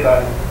so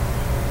because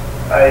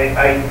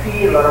I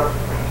see a lot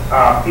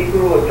of people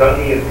who have joined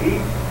the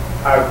AFC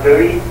are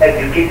very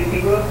educated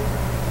people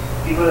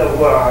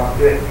who are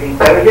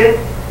intelligent,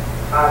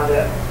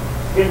 and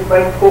in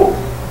my hope,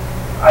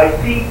 I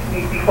see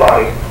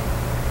PP5,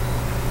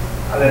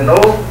 and I know,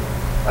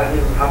 and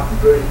it will happen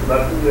very soon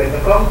when I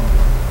come,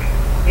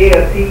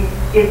 AFC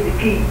is the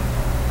key.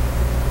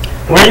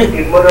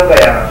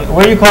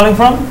 Where are you calling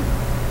from?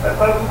 I'm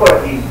calling from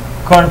Quarantine.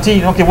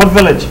 Quarantine. Okay, what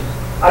village?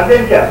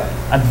 Adventure.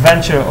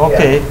 Adventure.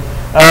 Okay.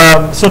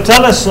 Yeah. So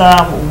tell us,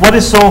 what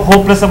is so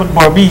hopeless about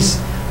Berbice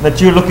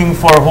that you're looking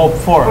for hope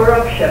for?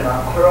 Corruption,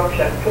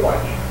 corruption too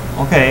much.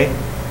 Okay.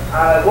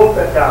 I hope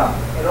that,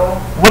 you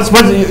know.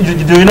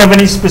 Do you know of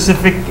any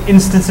specific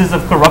instances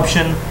of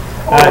corruption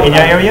in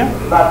your area?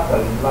 Lots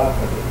of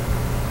it.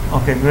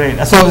 Okay, great.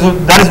 So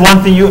that is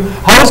one thing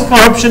how is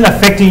corruption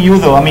affecting you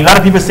though? I mean, a lot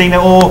of people saying that,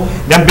 oh,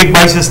 them big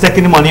boys are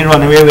taking the money and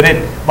run away with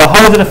it. But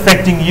how is it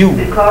affecting you?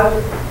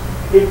 Because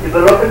the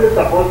development is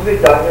supposed to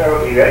be done in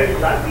our area, it's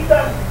not being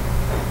done.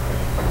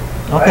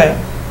 Okay.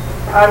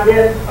 Right? And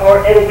then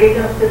our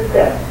education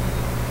system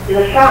is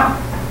a sham.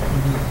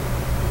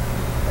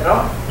 You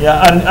know?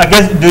 Yeah, and I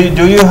guess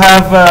do you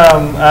have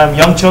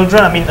young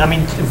children? I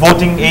mean,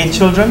 voting age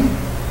children?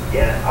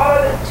 Yeah. All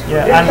of it.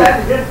 Yeah.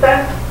 This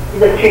time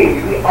is a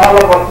change. We all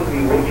want to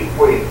be voting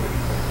for it.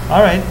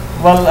 All right.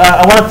 Well,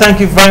 I want to thank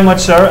you very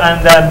much, sir,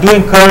 and do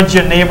encourage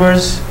your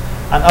neighbors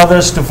and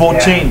others to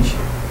vote change.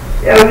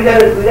 Yeah, we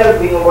gotta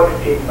bring about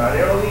the change, man.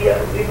 You know,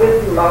 we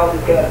been now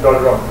this kind of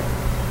doldrum.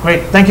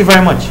 Great. Thank you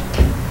very much.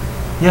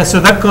 Yeah. So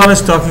that call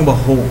is talking about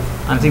hope.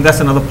 I think that's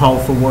another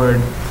powerful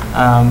word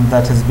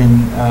that has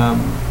been,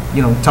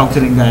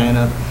 touted in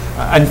Guyana.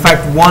 In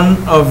fact, one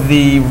of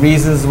the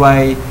reasons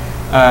why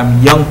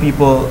young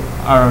people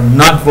are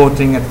not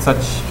voting at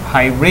such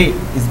high rate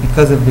is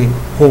because of the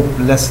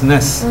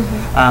hopelessness,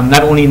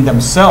 not only in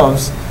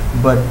themselves,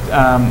 but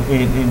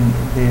in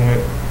their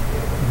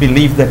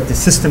belief that the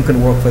system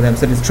can work for them.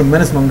 So there's a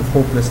tremendous amount of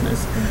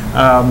hopelessness.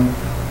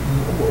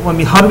 I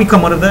mean, how do we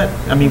come out of that?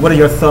 I mean, what are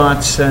your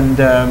thoughts? And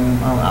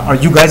are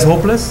you guys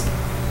hopeless?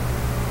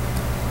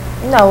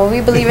 No,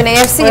 we believe in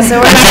AFC, so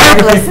we're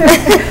not hopeless.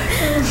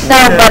 No,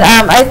 but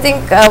I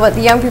think what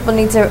the young people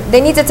need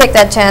to take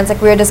that chance,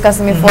 like we were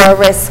discussing before, a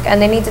risk,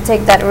 and they need to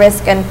take that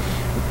risk and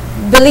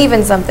believe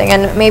in something,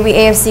 and maybe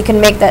AFC can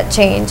make that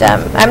change.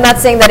 I'm not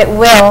saying that it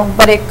will,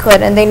 but it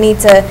could, and they need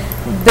to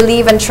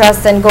believe and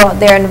trust and go out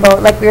there and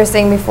vote. Like we were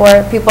saying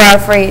before, people are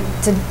afraid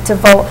to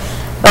vote.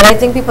 But I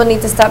think people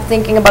need to stop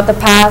thinking about the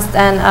past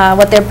and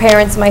what their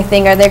parents might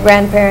think or their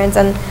grandparents,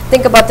 and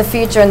think about the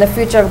future and the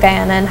future of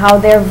Guyana and how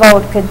their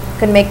vote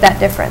could make that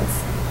difference.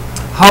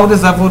 How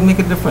does that vote make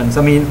a difference?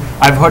 I mean,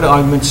 I've heard the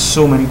argument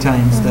so many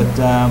times that,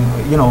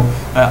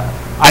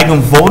 I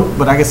don't vote,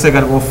 but I guess I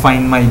got to go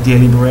find my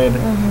daily bread.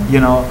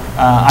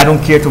 I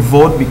don't care to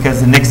vote because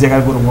the next day I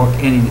got to go to work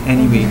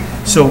anyway.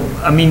 So,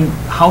 I mean,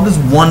 how does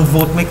one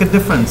vote make a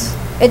difference?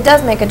 It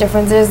does make a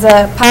difference. There's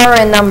a power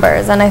in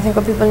numbers, and I think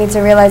what people need to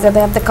realize that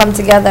they have to come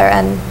together,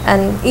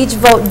 and each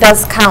vote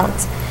does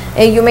count.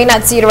 You may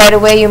not see it right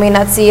away, you may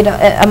not see it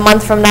a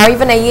month from now,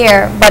 even a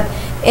year, but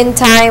in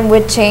time,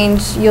 with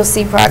change, you'll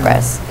see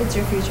progress. It's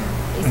your future,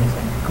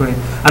 basically. Great.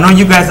 I know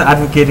you guys are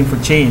advocating for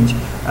change.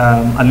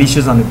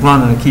 Alicia's on the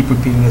ground, and I keep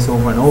repeating this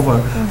over and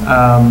over.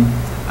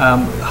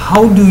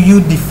 How do you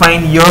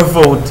define your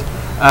vote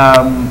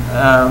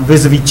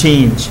vis-a-vis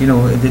change?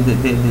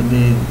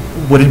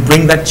 Would it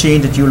bring that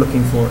change that you're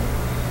looking for?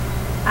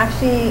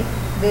 Actually,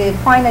 the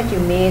point that you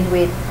made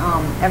with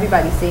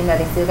everybody saying that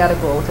they still got to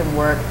go out and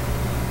work,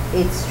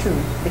 it's true,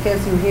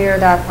 because you hear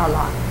that a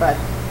lot, but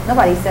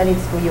nobody said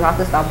it's you have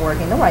to stop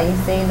working. Nobody's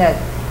saying that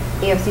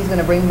AFC is going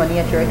to bring money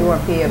at your door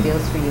and pay your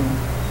bills for you.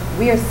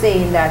 We are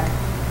saying that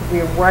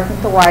we're working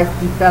towards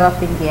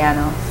developing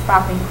Guyana,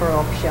 stopping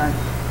corruption,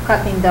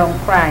 cutting down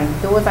crime.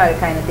 Those are the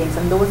kind of things,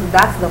 and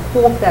that's the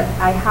hope that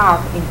I have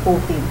in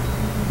voting.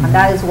 And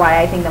that is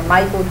why I think that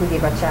my vote will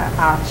give a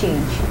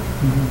change.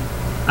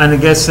 And I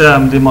guess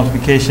the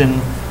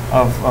multiplication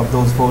of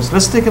those votes.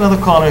 Let's take another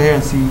caller here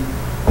and see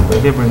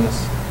where they bring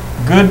us.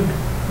 Good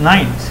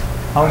night.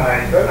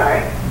 Good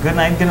night. Good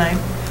night, good night.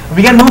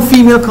 We got no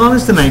female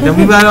callers tonight. And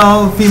we've got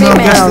all female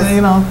guests,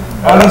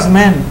 all these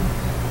men.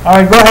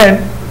 All right, go ahead.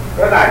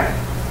 Good night.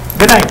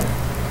 Good night.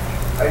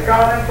 I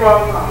come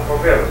from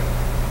Anchorville.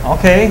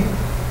 Okay.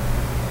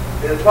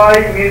 It's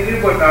like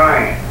music for 9.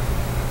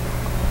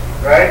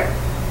 Right?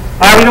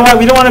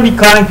 We don't want to be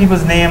calling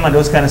people's name and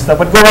those kind of stuff,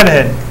 but go right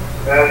ahead.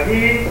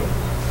 He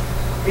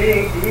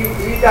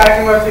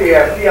talking about the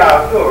AFC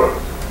also,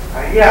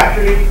 and he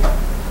actually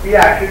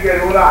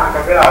got ruled on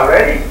Anchorville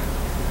already.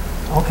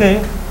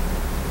 Okay.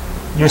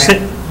 You're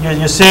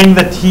saying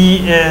that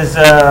he is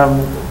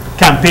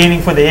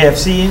campaigning for the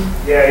AFC?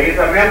 Yeah, he's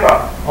a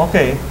member.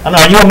 Okay. And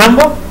are you a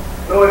member?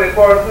 No, the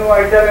person who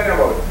I'm telling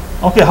about.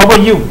 Okay, how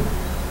about you?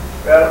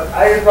 Well,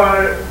 I just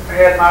want to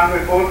head man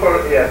to vote for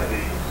AFC.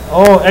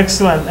 Oh,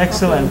 excellent,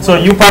 excellent. So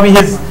you probably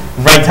his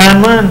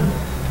right-hand man?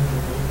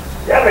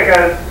 Yeah,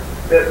 because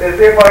they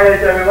say for the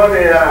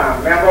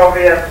member of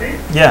AFC.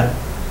 Yeah.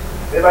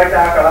 They like to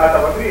talk a lot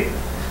about me.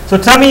 So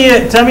tell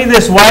me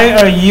this, why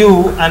are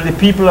you and the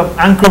people of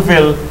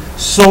Anchorville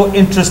so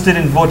interested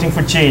in voting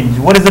for change?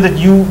 What is it that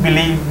you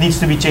believe needs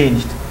to be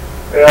changed?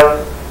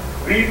 Well,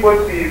 we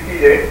put PVP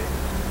there,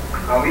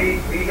 and we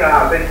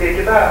can then take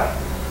it out.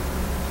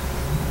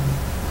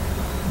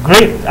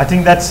 Great. I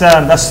think that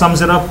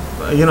sums it up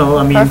you know,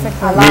 I mean,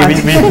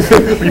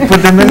 Perfect. we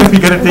put them in, we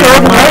got to take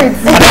them out.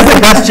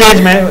 And that's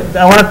changed, man.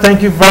 I want to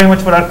thank you very much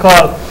for that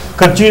call.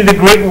 Continue the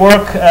great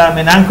work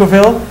in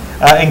Anchorville.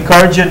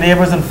 Encourage your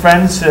neighbors and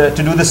friends to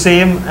do the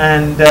same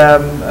and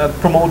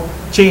promote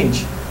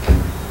change.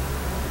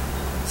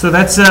 So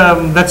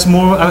that's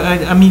more.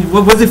 I mean,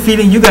 what's the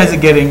feeling you guys are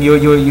getting?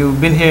 You've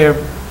been here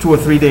 2 or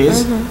 3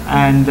 days,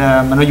 and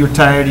I know you're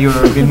tired.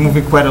 You've been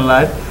moving quite a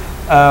lot.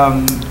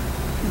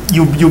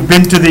 You've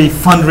been to the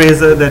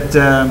fundraiser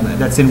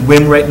that's in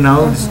WIM right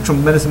now. There's a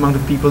tremendous amount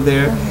of people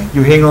there.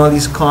 You're hearing all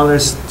these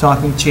callers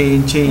talking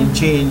change,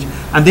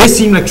 and they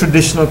seem like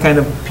traditional kind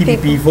of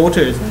PDP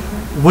voters.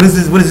 What does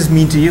this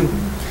mean to you?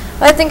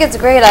 Well, I think it's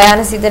great. I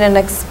honestly didn't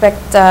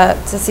expect to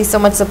see so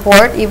much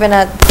support, even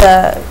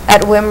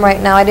at WIM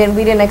right now.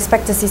 We didn't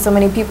expect to see so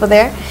many people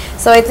there.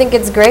 So I think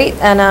it's great,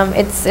 and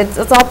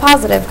it's all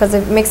positive because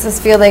it makes us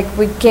feel like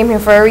we came here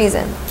for a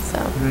reason. So.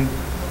 Right.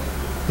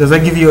 Does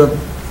that give you a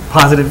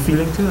positive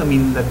feeling too? I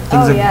mean, that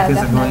things are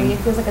definitely. going. It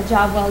feels like a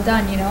job well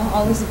done. You know,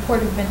 all the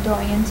support we've been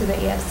throwing into the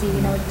AFC.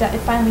 You know, it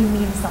finally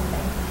means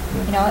something.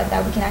 You know,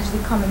 that we can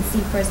actually come and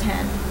see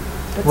firsthand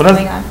what's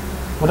going on.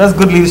 Well, that's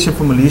good leadership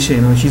from Alicia.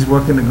 You know, she's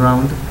working the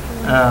ground.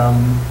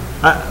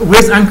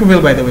 Where's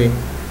Anchorville, by the way?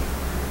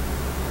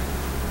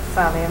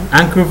 Salim.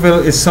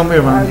 Anchorville is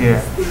somewhere around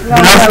here. No,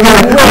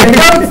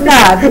 it's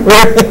not.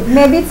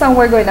 Maybe it's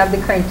somewhere going up the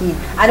currently.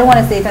 I don't want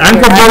to say it.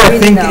 Anchorville, I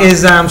think,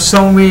 is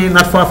somewhere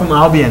not far from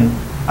Albion.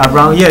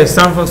 Around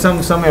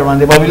somewhere around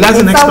there. But we'll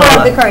answer next somewhere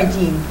caller. up the current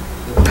gene.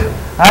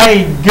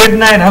 Hi, good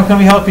night. How can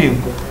we help you?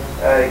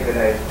 Good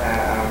night.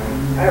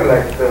 I would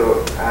like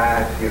to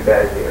ask you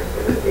guys here,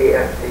 is the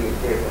AFC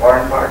a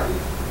foreign party?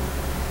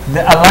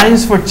 The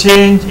Alliance for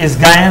Change is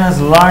Guyana's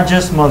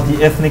largest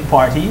multi-ethnic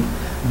party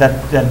that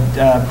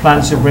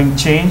plans to bring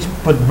change,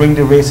 bring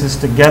the races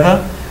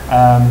together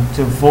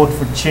to vote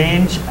for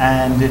change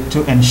and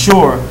to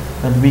ensure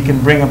that we can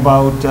bring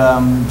about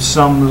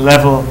some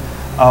level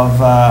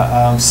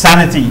of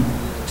sanity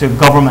to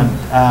government,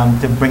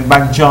 to bring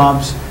back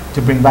jobs,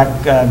 to bring back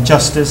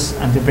justice,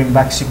 and to bring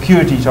back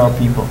security to our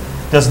people.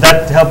 Does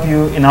that help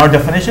you in our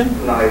definition?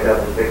 No, it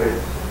doesn't, because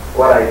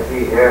what I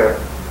see here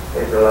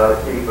is a lot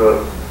of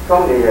people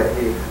from the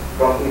AFC,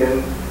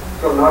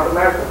 from North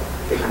America.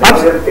 The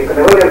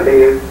colonial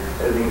days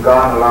has been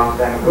gone a long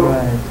time ago.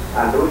 Right.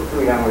 And those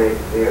 2 young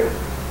ladies there,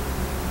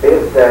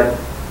 they said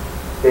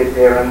their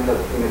parents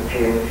have seen a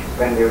change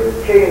when there was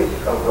a change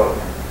of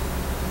government.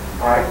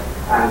 Alright?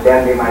 And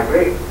then they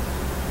migrate.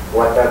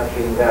 What that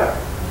change are?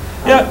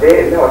 Yeah.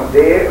 They are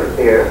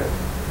there.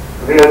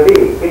 Will they,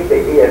 if the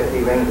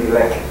AFC wins the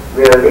election,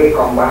 will they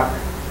come back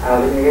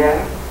and live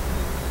again?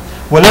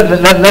 Well,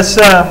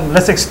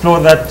 let's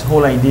explore that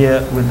whole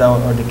idea with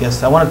the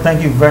guests. I want to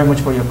thank you very much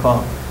for your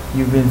call.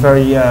 You've been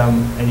very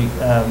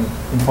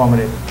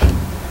informative.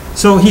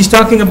 So he's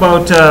talking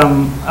about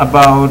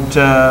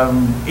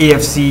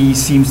AFC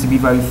seems to be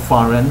very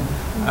foreign,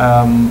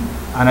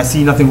 and I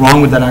see nothing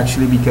wrong with that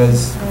actually,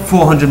 because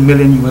 $400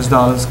 million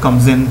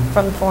comes in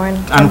From foreign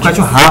and I'm quite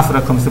sure half of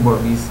that comes to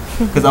Berbice,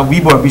 because we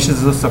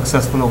Berbicians are so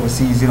successful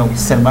overseas. You know, we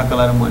send back a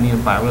lot of money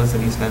in barrels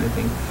and these kind of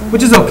things,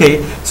 which is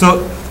okay.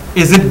 So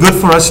is it good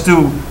for us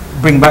to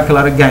bring back a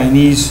lot of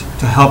Guyanese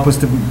to help us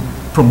to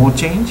promote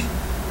change?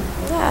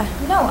 Yeah.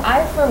 No,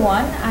 for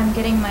one, I'm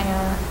getting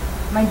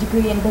my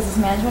degree in business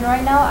management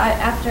right now.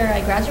 After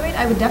I graduate,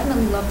 I would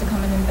definitely love to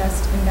come and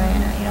invest in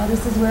Guyana. You know,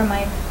 this is where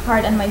my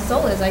heart and my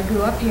soul is. I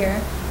grew up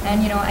here,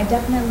 and you know, I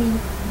definitely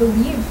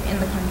believe in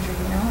the country.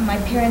 You know, my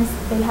parents,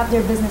 they have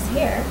their business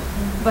here,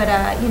 but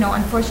you know,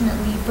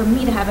 unfortunately, for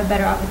me to have a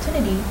better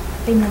opportunity,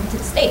 they moved to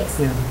the States.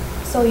 Yeah.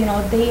 So you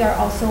know, they are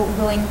also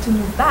willing to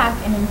move back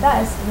and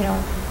invest. You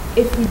know,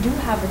 if we do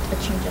have a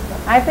change of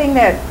government. I think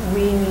that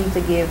we need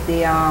to give the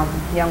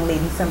young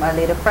lady a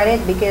little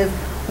credit, because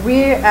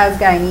we as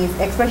Guyanese,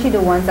 especially the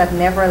ones that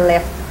never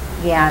left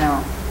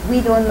Guyana,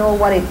 we don't know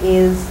what it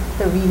is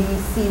to really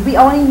see. We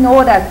only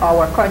know that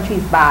our country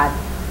is bad,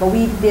 but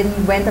we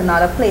didn't went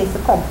another place to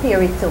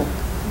compare it to.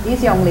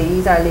 These young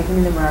ladies are living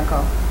in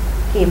America,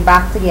 came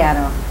back to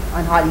Guyana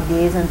on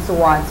holidays and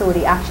so on, so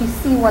they actually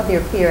see what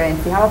their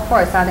parents, they have a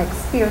first-hand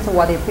experience of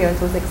what their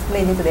parents was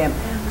explaining to them.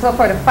 So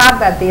for the fact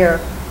that they're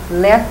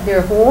left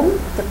their home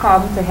to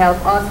come to help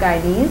us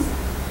Guyanese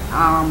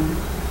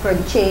for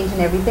the change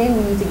and everything,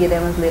 we need to give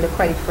them a little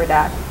credit for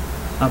that.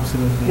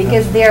 Absolutely.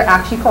 Because they're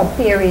actually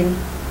comparing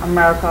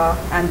America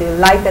and the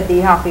life that they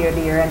have here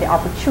there and the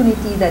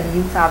opportunity that the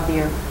youth have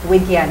there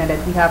with Guyana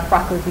that we have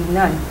practically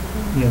none.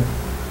 Yeah,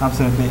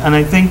 absolutely. And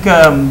I think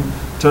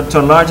to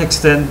a large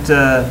extent,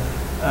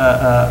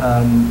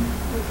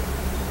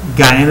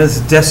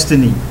 Guyana's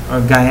destiny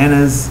or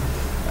Guyana's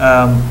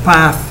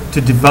path to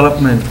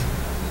development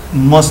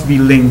must be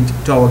linked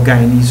to our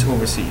Guyanese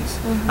overseas.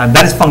 And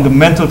that is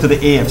fundamental to the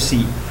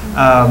AFC.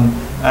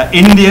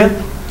 India,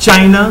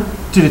 China,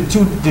 to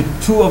the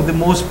two of the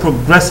most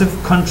progressive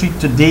countries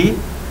today,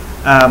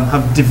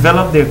 have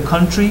developed their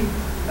country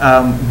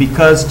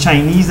because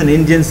Chinese and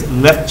Indians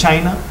left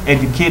China,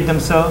 educate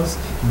themselves,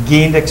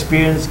 gained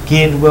experience,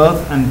 gained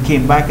wealth, and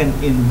came back and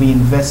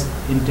reinvest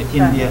into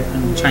India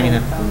and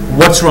China.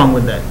 What's wrong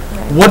with that?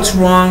 What's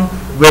wrong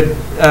with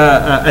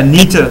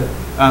Anita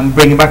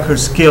bringing back her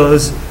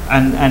skills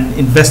and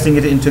investing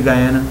it into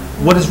Guyana?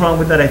 What is wrong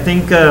with that? I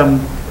think us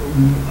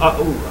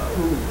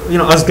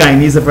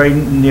Guyanese are very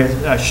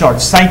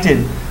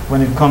short-sighted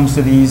when it comes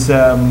to these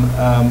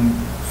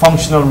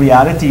functional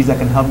realities that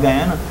can help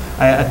Guyana.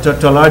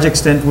 To a large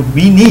extent, what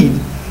we need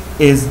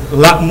is a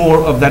lot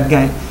more of that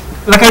Guyana.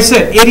 Like I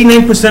said,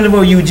 89% of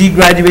our UG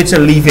graduates are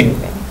leaving.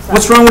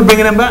 What's wrong with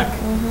bringing them back?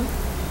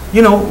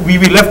 We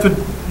left with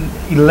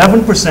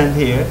 11%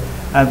 here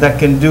that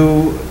can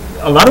do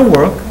a lot of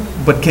work,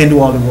 but can't do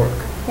all the work.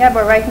 Yeah,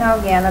 but right now,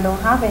 Guyana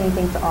don't have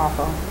anything to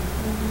offer.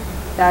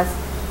 That's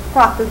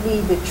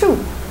practically the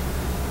truth.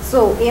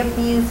 So if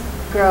these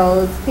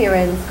girls'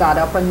 parents got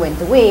up and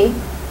went away,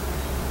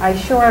 I'm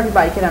sure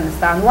everybody can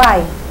understand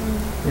why.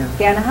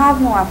 Guyana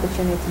have no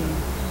opportunity.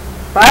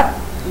 But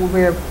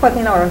we're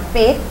putting our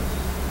faith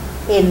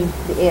in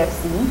the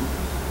AFC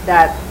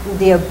that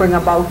they'll bring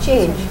about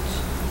change.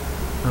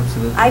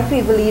 Absolutely. I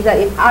believe that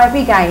if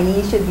every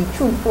Guyanese should be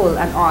truthful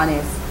and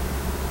honest.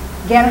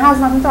 Guyana has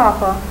nothing to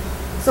offer.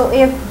 So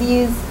if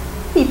these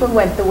people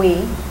went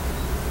away,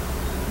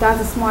 that's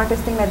the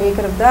smartest thing that they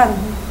could have done.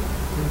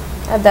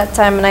 At that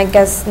time, and I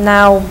guess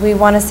now we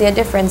want to see a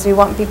difference. We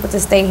want people to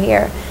stay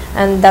here,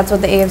 and that's what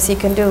the AFC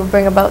can do,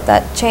 bring about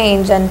that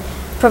change and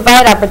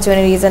provide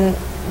opportunities. And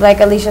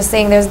like Alicia's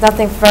saying, there's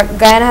nothing for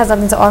Guyana has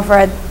nothing to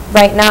offer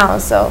right now.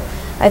 So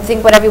I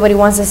think what everybody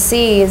wants to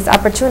see is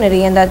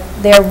opportunity, and that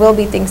there will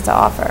be things to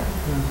offer.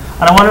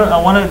 And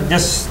I want to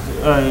just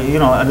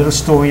a little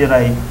story that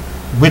I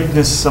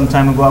witnessed some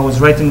time ago. I was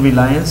right in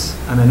Reliance,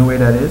 and I know where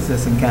that is.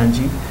 That's in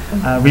Kanji.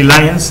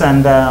 Reliance,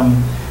 and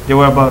there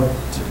were about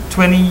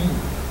 20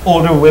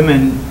 older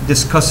women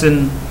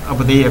discussing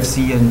about the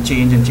AFC and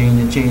change,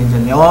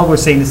 and they all were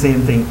saying the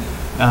same thing.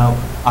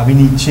 We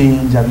need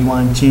change, we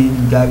want change,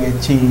 we gotta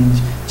get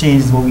change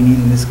is what we need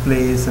in this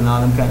place, and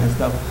all that kind of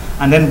stuff.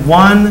 And then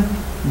one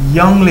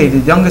young lady,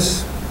 the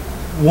youngest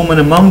woman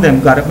among them,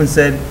 got up and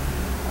said,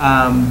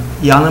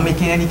 y'all not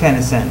making any kind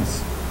of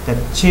sense, that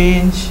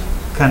change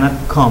cannot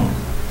come,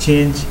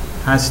 change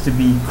has to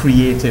be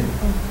created.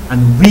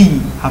 And we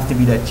have to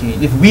be that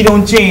change. If we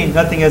don't change,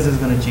 nothing else is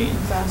going to change.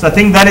 Exactly. So I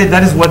think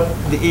that is what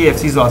the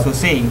AFC is also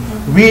saying.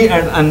 We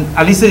are, and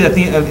Alicia, I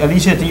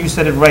think you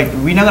said it right.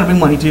 We're not going to bring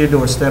money to your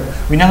doorstep.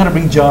 We're not going to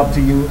bring job to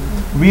you.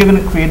 We're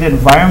going to create an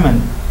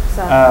environment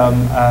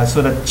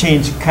so that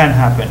change can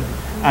happen.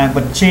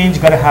 But change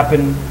got to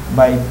happen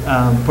by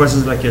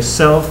persons like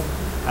yourself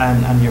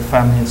and your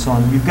family and so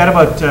on. We've got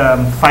about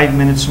 5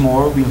 minutes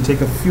more. We'll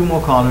take a few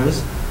more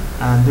callers,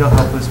 and they'll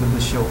help us with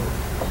the show.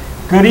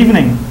 Good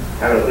evening.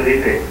 Hello, good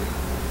evening.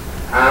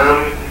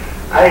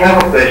 I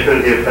have a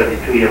question there for the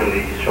two young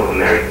ladies from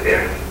America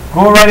there.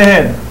 Go right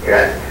ahead.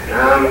 Yes.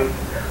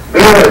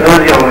 Because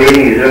those young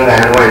ladies in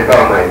Guyana were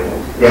talking,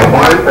 they are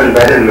born and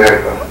bred in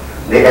America.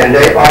 They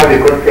enjoy all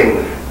the good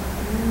things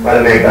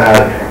what America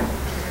has.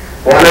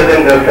 One of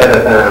them just said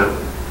that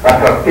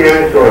her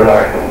parents were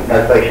Lord.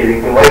 That's why she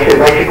didn't come. Why she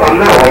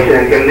come now? Why she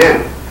didn't come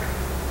then?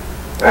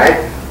 Right?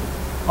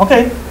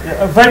 Okay.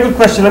 A very good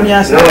question. Let me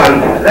ask you. No,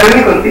 let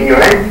me continue,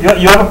 right?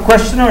 You have a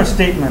question or a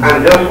statement?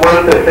 I just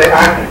want to say,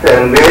 ask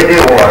them where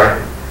they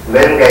were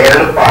when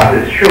Guyana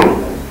passes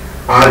through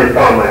all the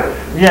turmoils.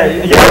 Yeah.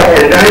 They are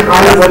enjoying all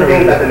the good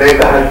things that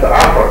America has to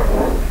offer.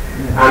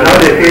 And now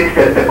the faith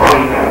says to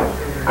come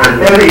and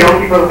tell the young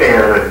people of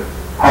Guyana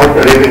how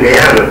to live in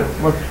Guyana.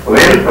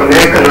 When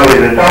America now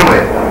is in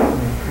turmoil,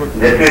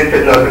 the faith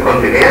says not to come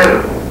to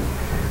Guyana.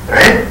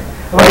 Right?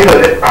 Why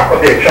don't they pack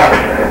up their trucks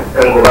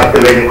and go back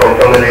to where they come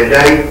from and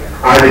enjoy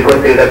all the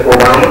good things that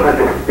Obama and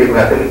the people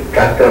that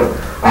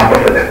offer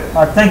for them?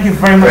 Thank you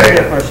very much for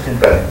your question.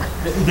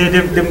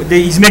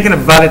 He's making a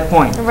valid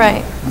point.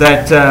 Right.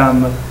 That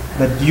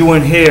you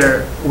weren't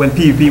here when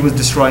PUP was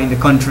destroying the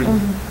country.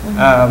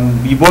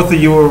 You both of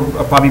you were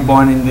probably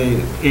born in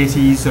the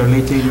 80s or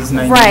late 80s,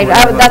 90s. Right.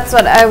 That's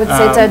what I would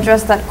say to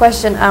address that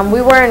question.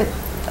 We weren't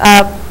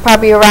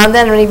probably around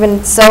then, or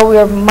even so, we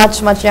were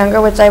much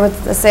younger, which I would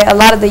say a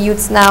lot of the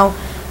youths now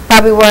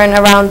probably weren't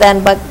around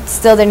then, but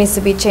still there needs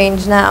to be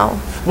change now.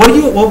 What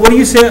do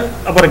you say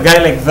about a guy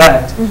like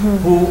that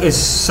who is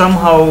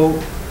somehow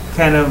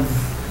kind of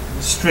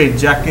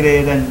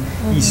straight-jacketed and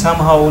he's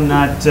somehow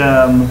not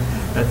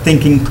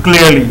thinking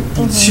clearly?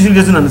 He still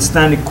doesn't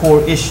understand the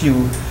core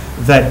issue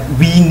that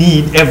we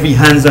need every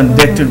hands on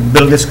deck to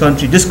build this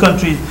country. This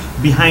country is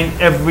behind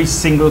every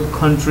single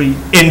country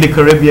in the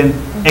Caribbean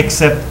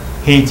except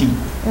Haiti.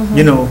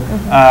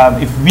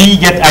 If we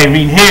get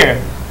Irene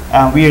here,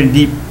 we are in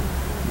deep,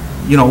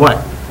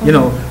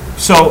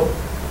 So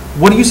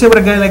what do you say about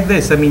a guy like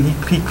this? I mean,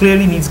 he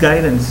clearly needs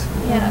guidance.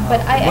 Yeah,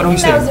 but I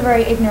think that was a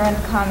very ignorant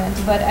comment.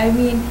 But I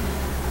mean,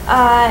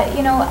 I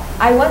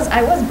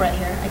was bred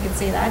here. I could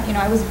say that.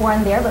 I was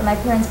born there, but my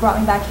parents brought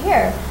me back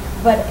here.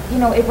 But you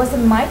know, it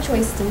wasn't my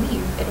choice to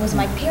leave. It was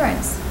my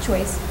parents'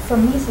 choice for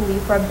me to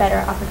leave for a better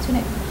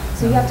opportunity.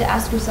 So you have to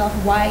ask yourself,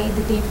 why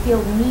did they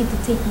feel the need to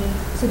take me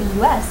to the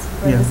U.S.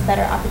 for this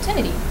better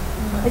opportunity?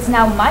 It's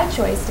now my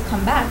choice to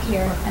come back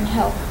here and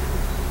help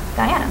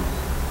Guyana.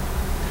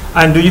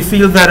 And do you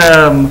feel that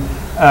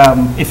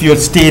if you had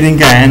stayed in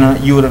Guyana,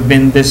 you would have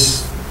been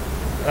this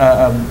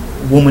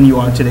woman you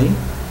are today?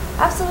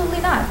 Absolutely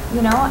not.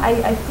 You know,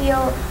 I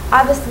feel,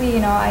 obviously, you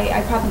know,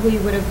 I probably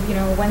would have, you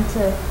know, went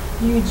to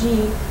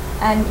UG,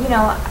 and, you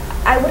know,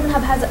 I wouldn't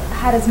have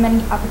had as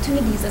many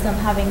opportunities as I'm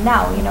having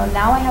now. You know,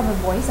 now I have a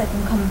voice. I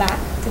can come back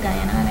to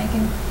Guyana, and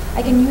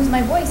I can use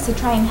my voice to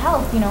try and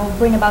help, you know,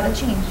 bring about a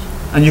change.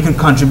 And you can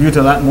contribute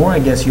a lot more, I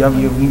guess. You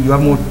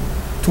have more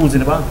tools in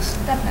the box.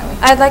 Definitely.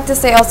 I'd like to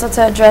say also,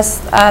 to address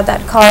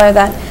that caller,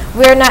 that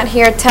we're not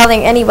here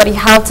telling anybody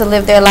how to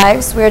live their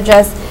lives. We're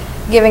just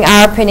giving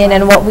our opinion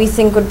and what we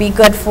think would be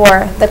good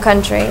for the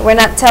country. We're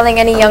not telling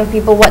any young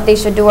people what they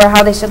should do or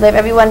how they should live.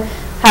 Everyone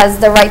has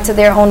the right to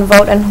their own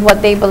vote and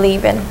what they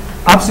believe in.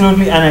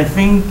 Absolutely, and I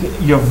think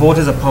your vote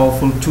is a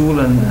powerful tool,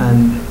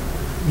 and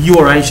you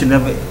or I should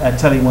never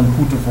tell anyone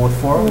who to vote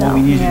for. No. What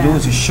we need to do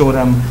is to show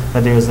them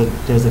that there's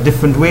a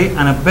different way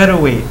and a better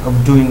way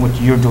of doing what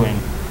you're doing.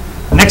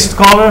 Next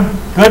caller,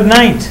 good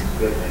night.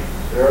 Good night,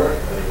 sir.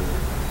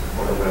 I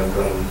want to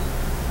welcome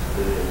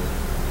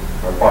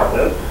our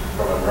partners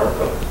from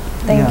America.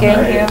 Thank Yeah.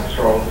 you. I am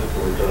strong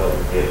supporter of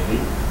AFC.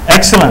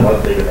 Excellent.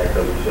 Nadia and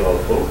Alicia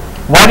also,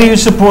 Why do you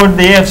support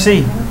the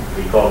AFC?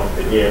 because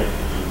the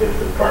AFC is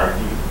the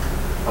party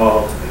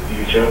of the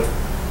future.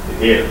 The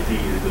AFC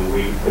is the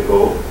way to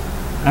go.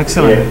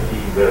 Excellent. The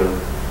AFC will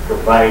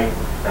provide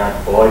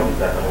that voice,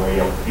 that way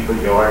of people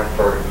yearn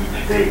for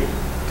each day.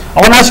 I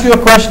want to ask you a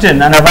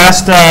question, and I've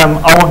asked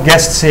our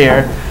guests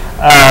here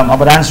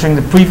about answering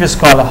the previous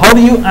caller. How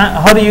do you,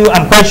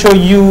 I'm quite sure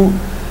you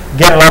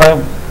get a lot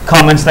of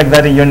comments like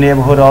that in your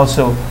neighborhood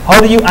also.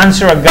 How do you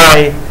answer a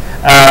guy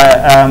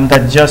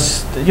that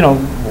just, you know,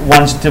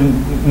 wants to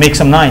make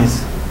some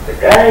noise? The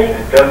guy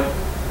just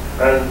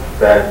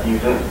that you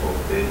just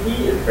posted,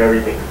 he is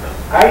very mixed up.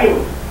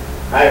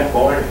 I'm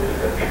born in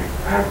this country.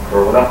 I've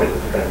grown up in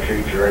this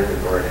country during the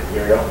Gordon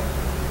era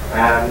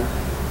and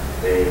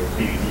the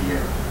BBD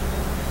era.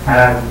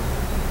 And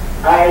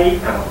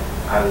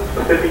and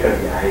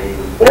specifically, I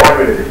was born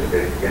with a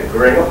disability, and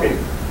growing up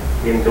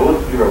in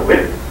those era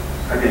with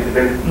a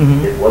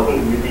disability, it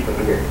wasn't easy for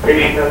me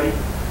educationally,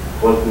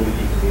 it wasn't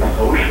easy for me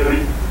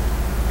socially,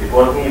 it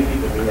wasn't easy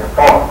for me at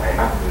all. I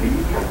had to leave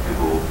to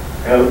go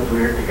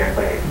elsewhere to get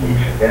my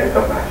education, then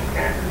come back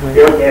again.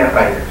 Still can't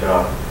find a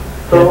job.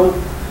 So,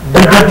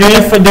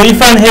 Do you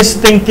find his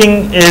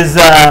thinking is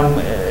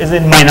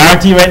it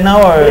minority right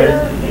now,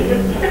 or?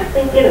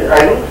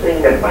 I don't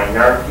think that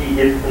minority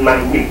is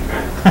minute.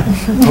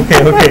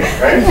 Okay.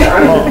 Right? The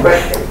answer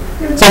question.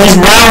 So he's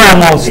wrong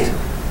almost.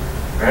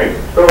 Right?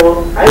 So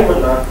I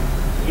will not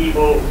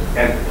even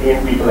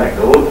entertain people like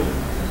those.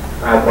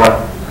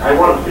 But I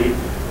want to say,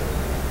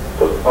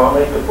 so all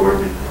my support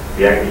is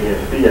the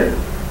IDSC, and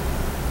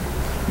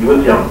you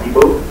as young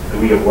people,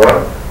 do your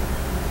work,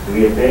 do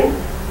your thing,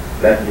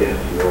 let the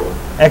IDSC know.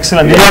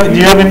 Excellent. Do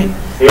you have any?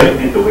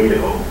 AFC is the way to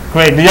go.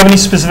 Great. Do you have any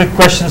specific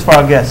questions for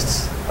our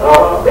guests?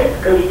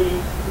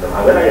 Basically,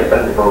 I'm going to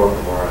attend the program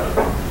tomorrow.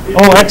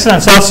 Oh,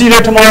 excellent. So I'll see you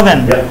there tomorrow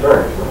then. Yes,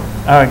 sir.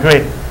 All right,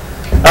 great.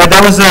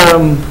 That was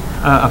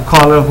a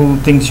caller who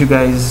thinks you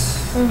guys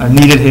are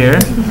needed here.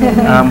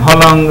 How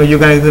long are you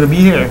guys going to be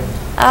here?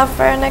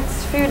 For the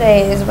next few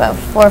days, about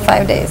 4 or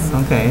 5 days.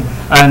 Okay.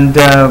 And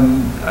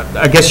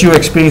I guess you're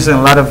experiencing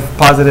a lot of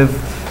positive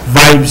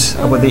vibes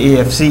about the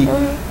AFC.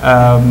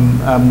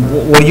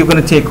 What are you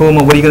going to take home,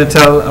 or what are you going to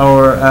tell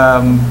our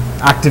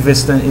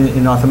activists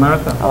in North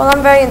America? Well,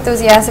 I'm very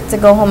enthusiastic to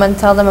go home and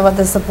tell them about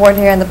the support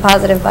here and the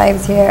positive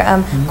vibes here.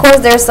 Of course,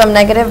 there's some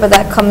negative, but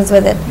that comes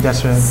with it.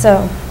 That's right.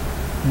 So,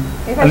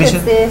 If I Alicia?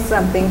 could say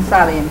something,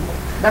 Salim,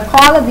 the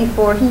caller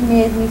before, he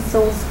made me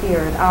so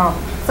scared.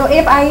 So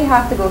if I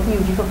have to go to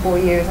UG for 4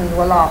 years and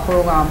do a law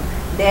program,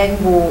 then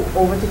go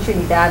over to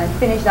Trinidad and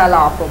finish that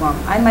law program,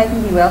 I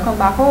mightn't be welcome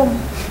back home.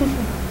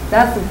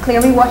 That's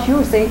clearly what you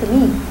were saying to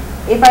me.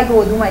 If I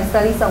go do my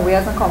study somewhere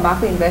else and come back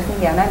to invest in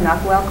Guyana, I'm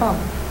not welcome.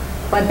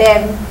 But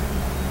then,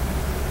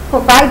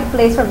 provide a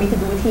place for me to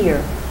do it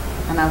here,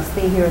 and I'll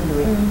stay here and do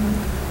it.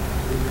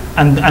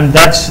 And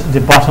that's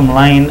the bottom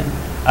line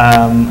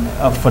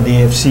for the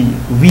AFC.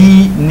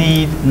 We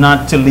need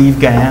not to leave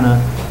Guyana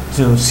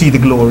to see the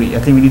glory. I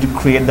think we need to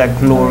create that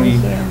glory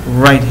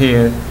right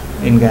here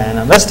in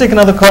Guyana. Let's take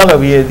another caller.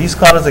 These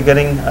callers are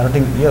getting, I don't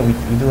think, we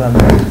do have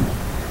them.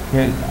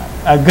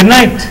 Good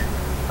night.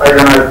 Hi,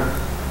 good night.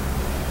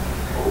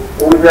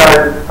 Who's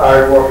the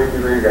hard-working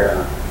people in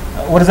Guyana?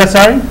 What is that,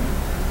 sorry?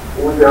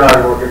 Who's the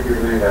hard-working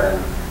people in Guyana?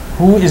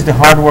 Who is the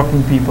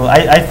hardworking people?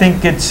 I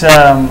think it's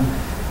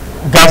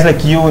guys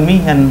like you and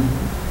me, and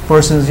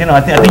persons,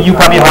 I think you're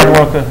probably a hard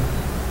worker.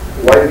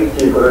 Why the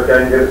people that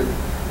can get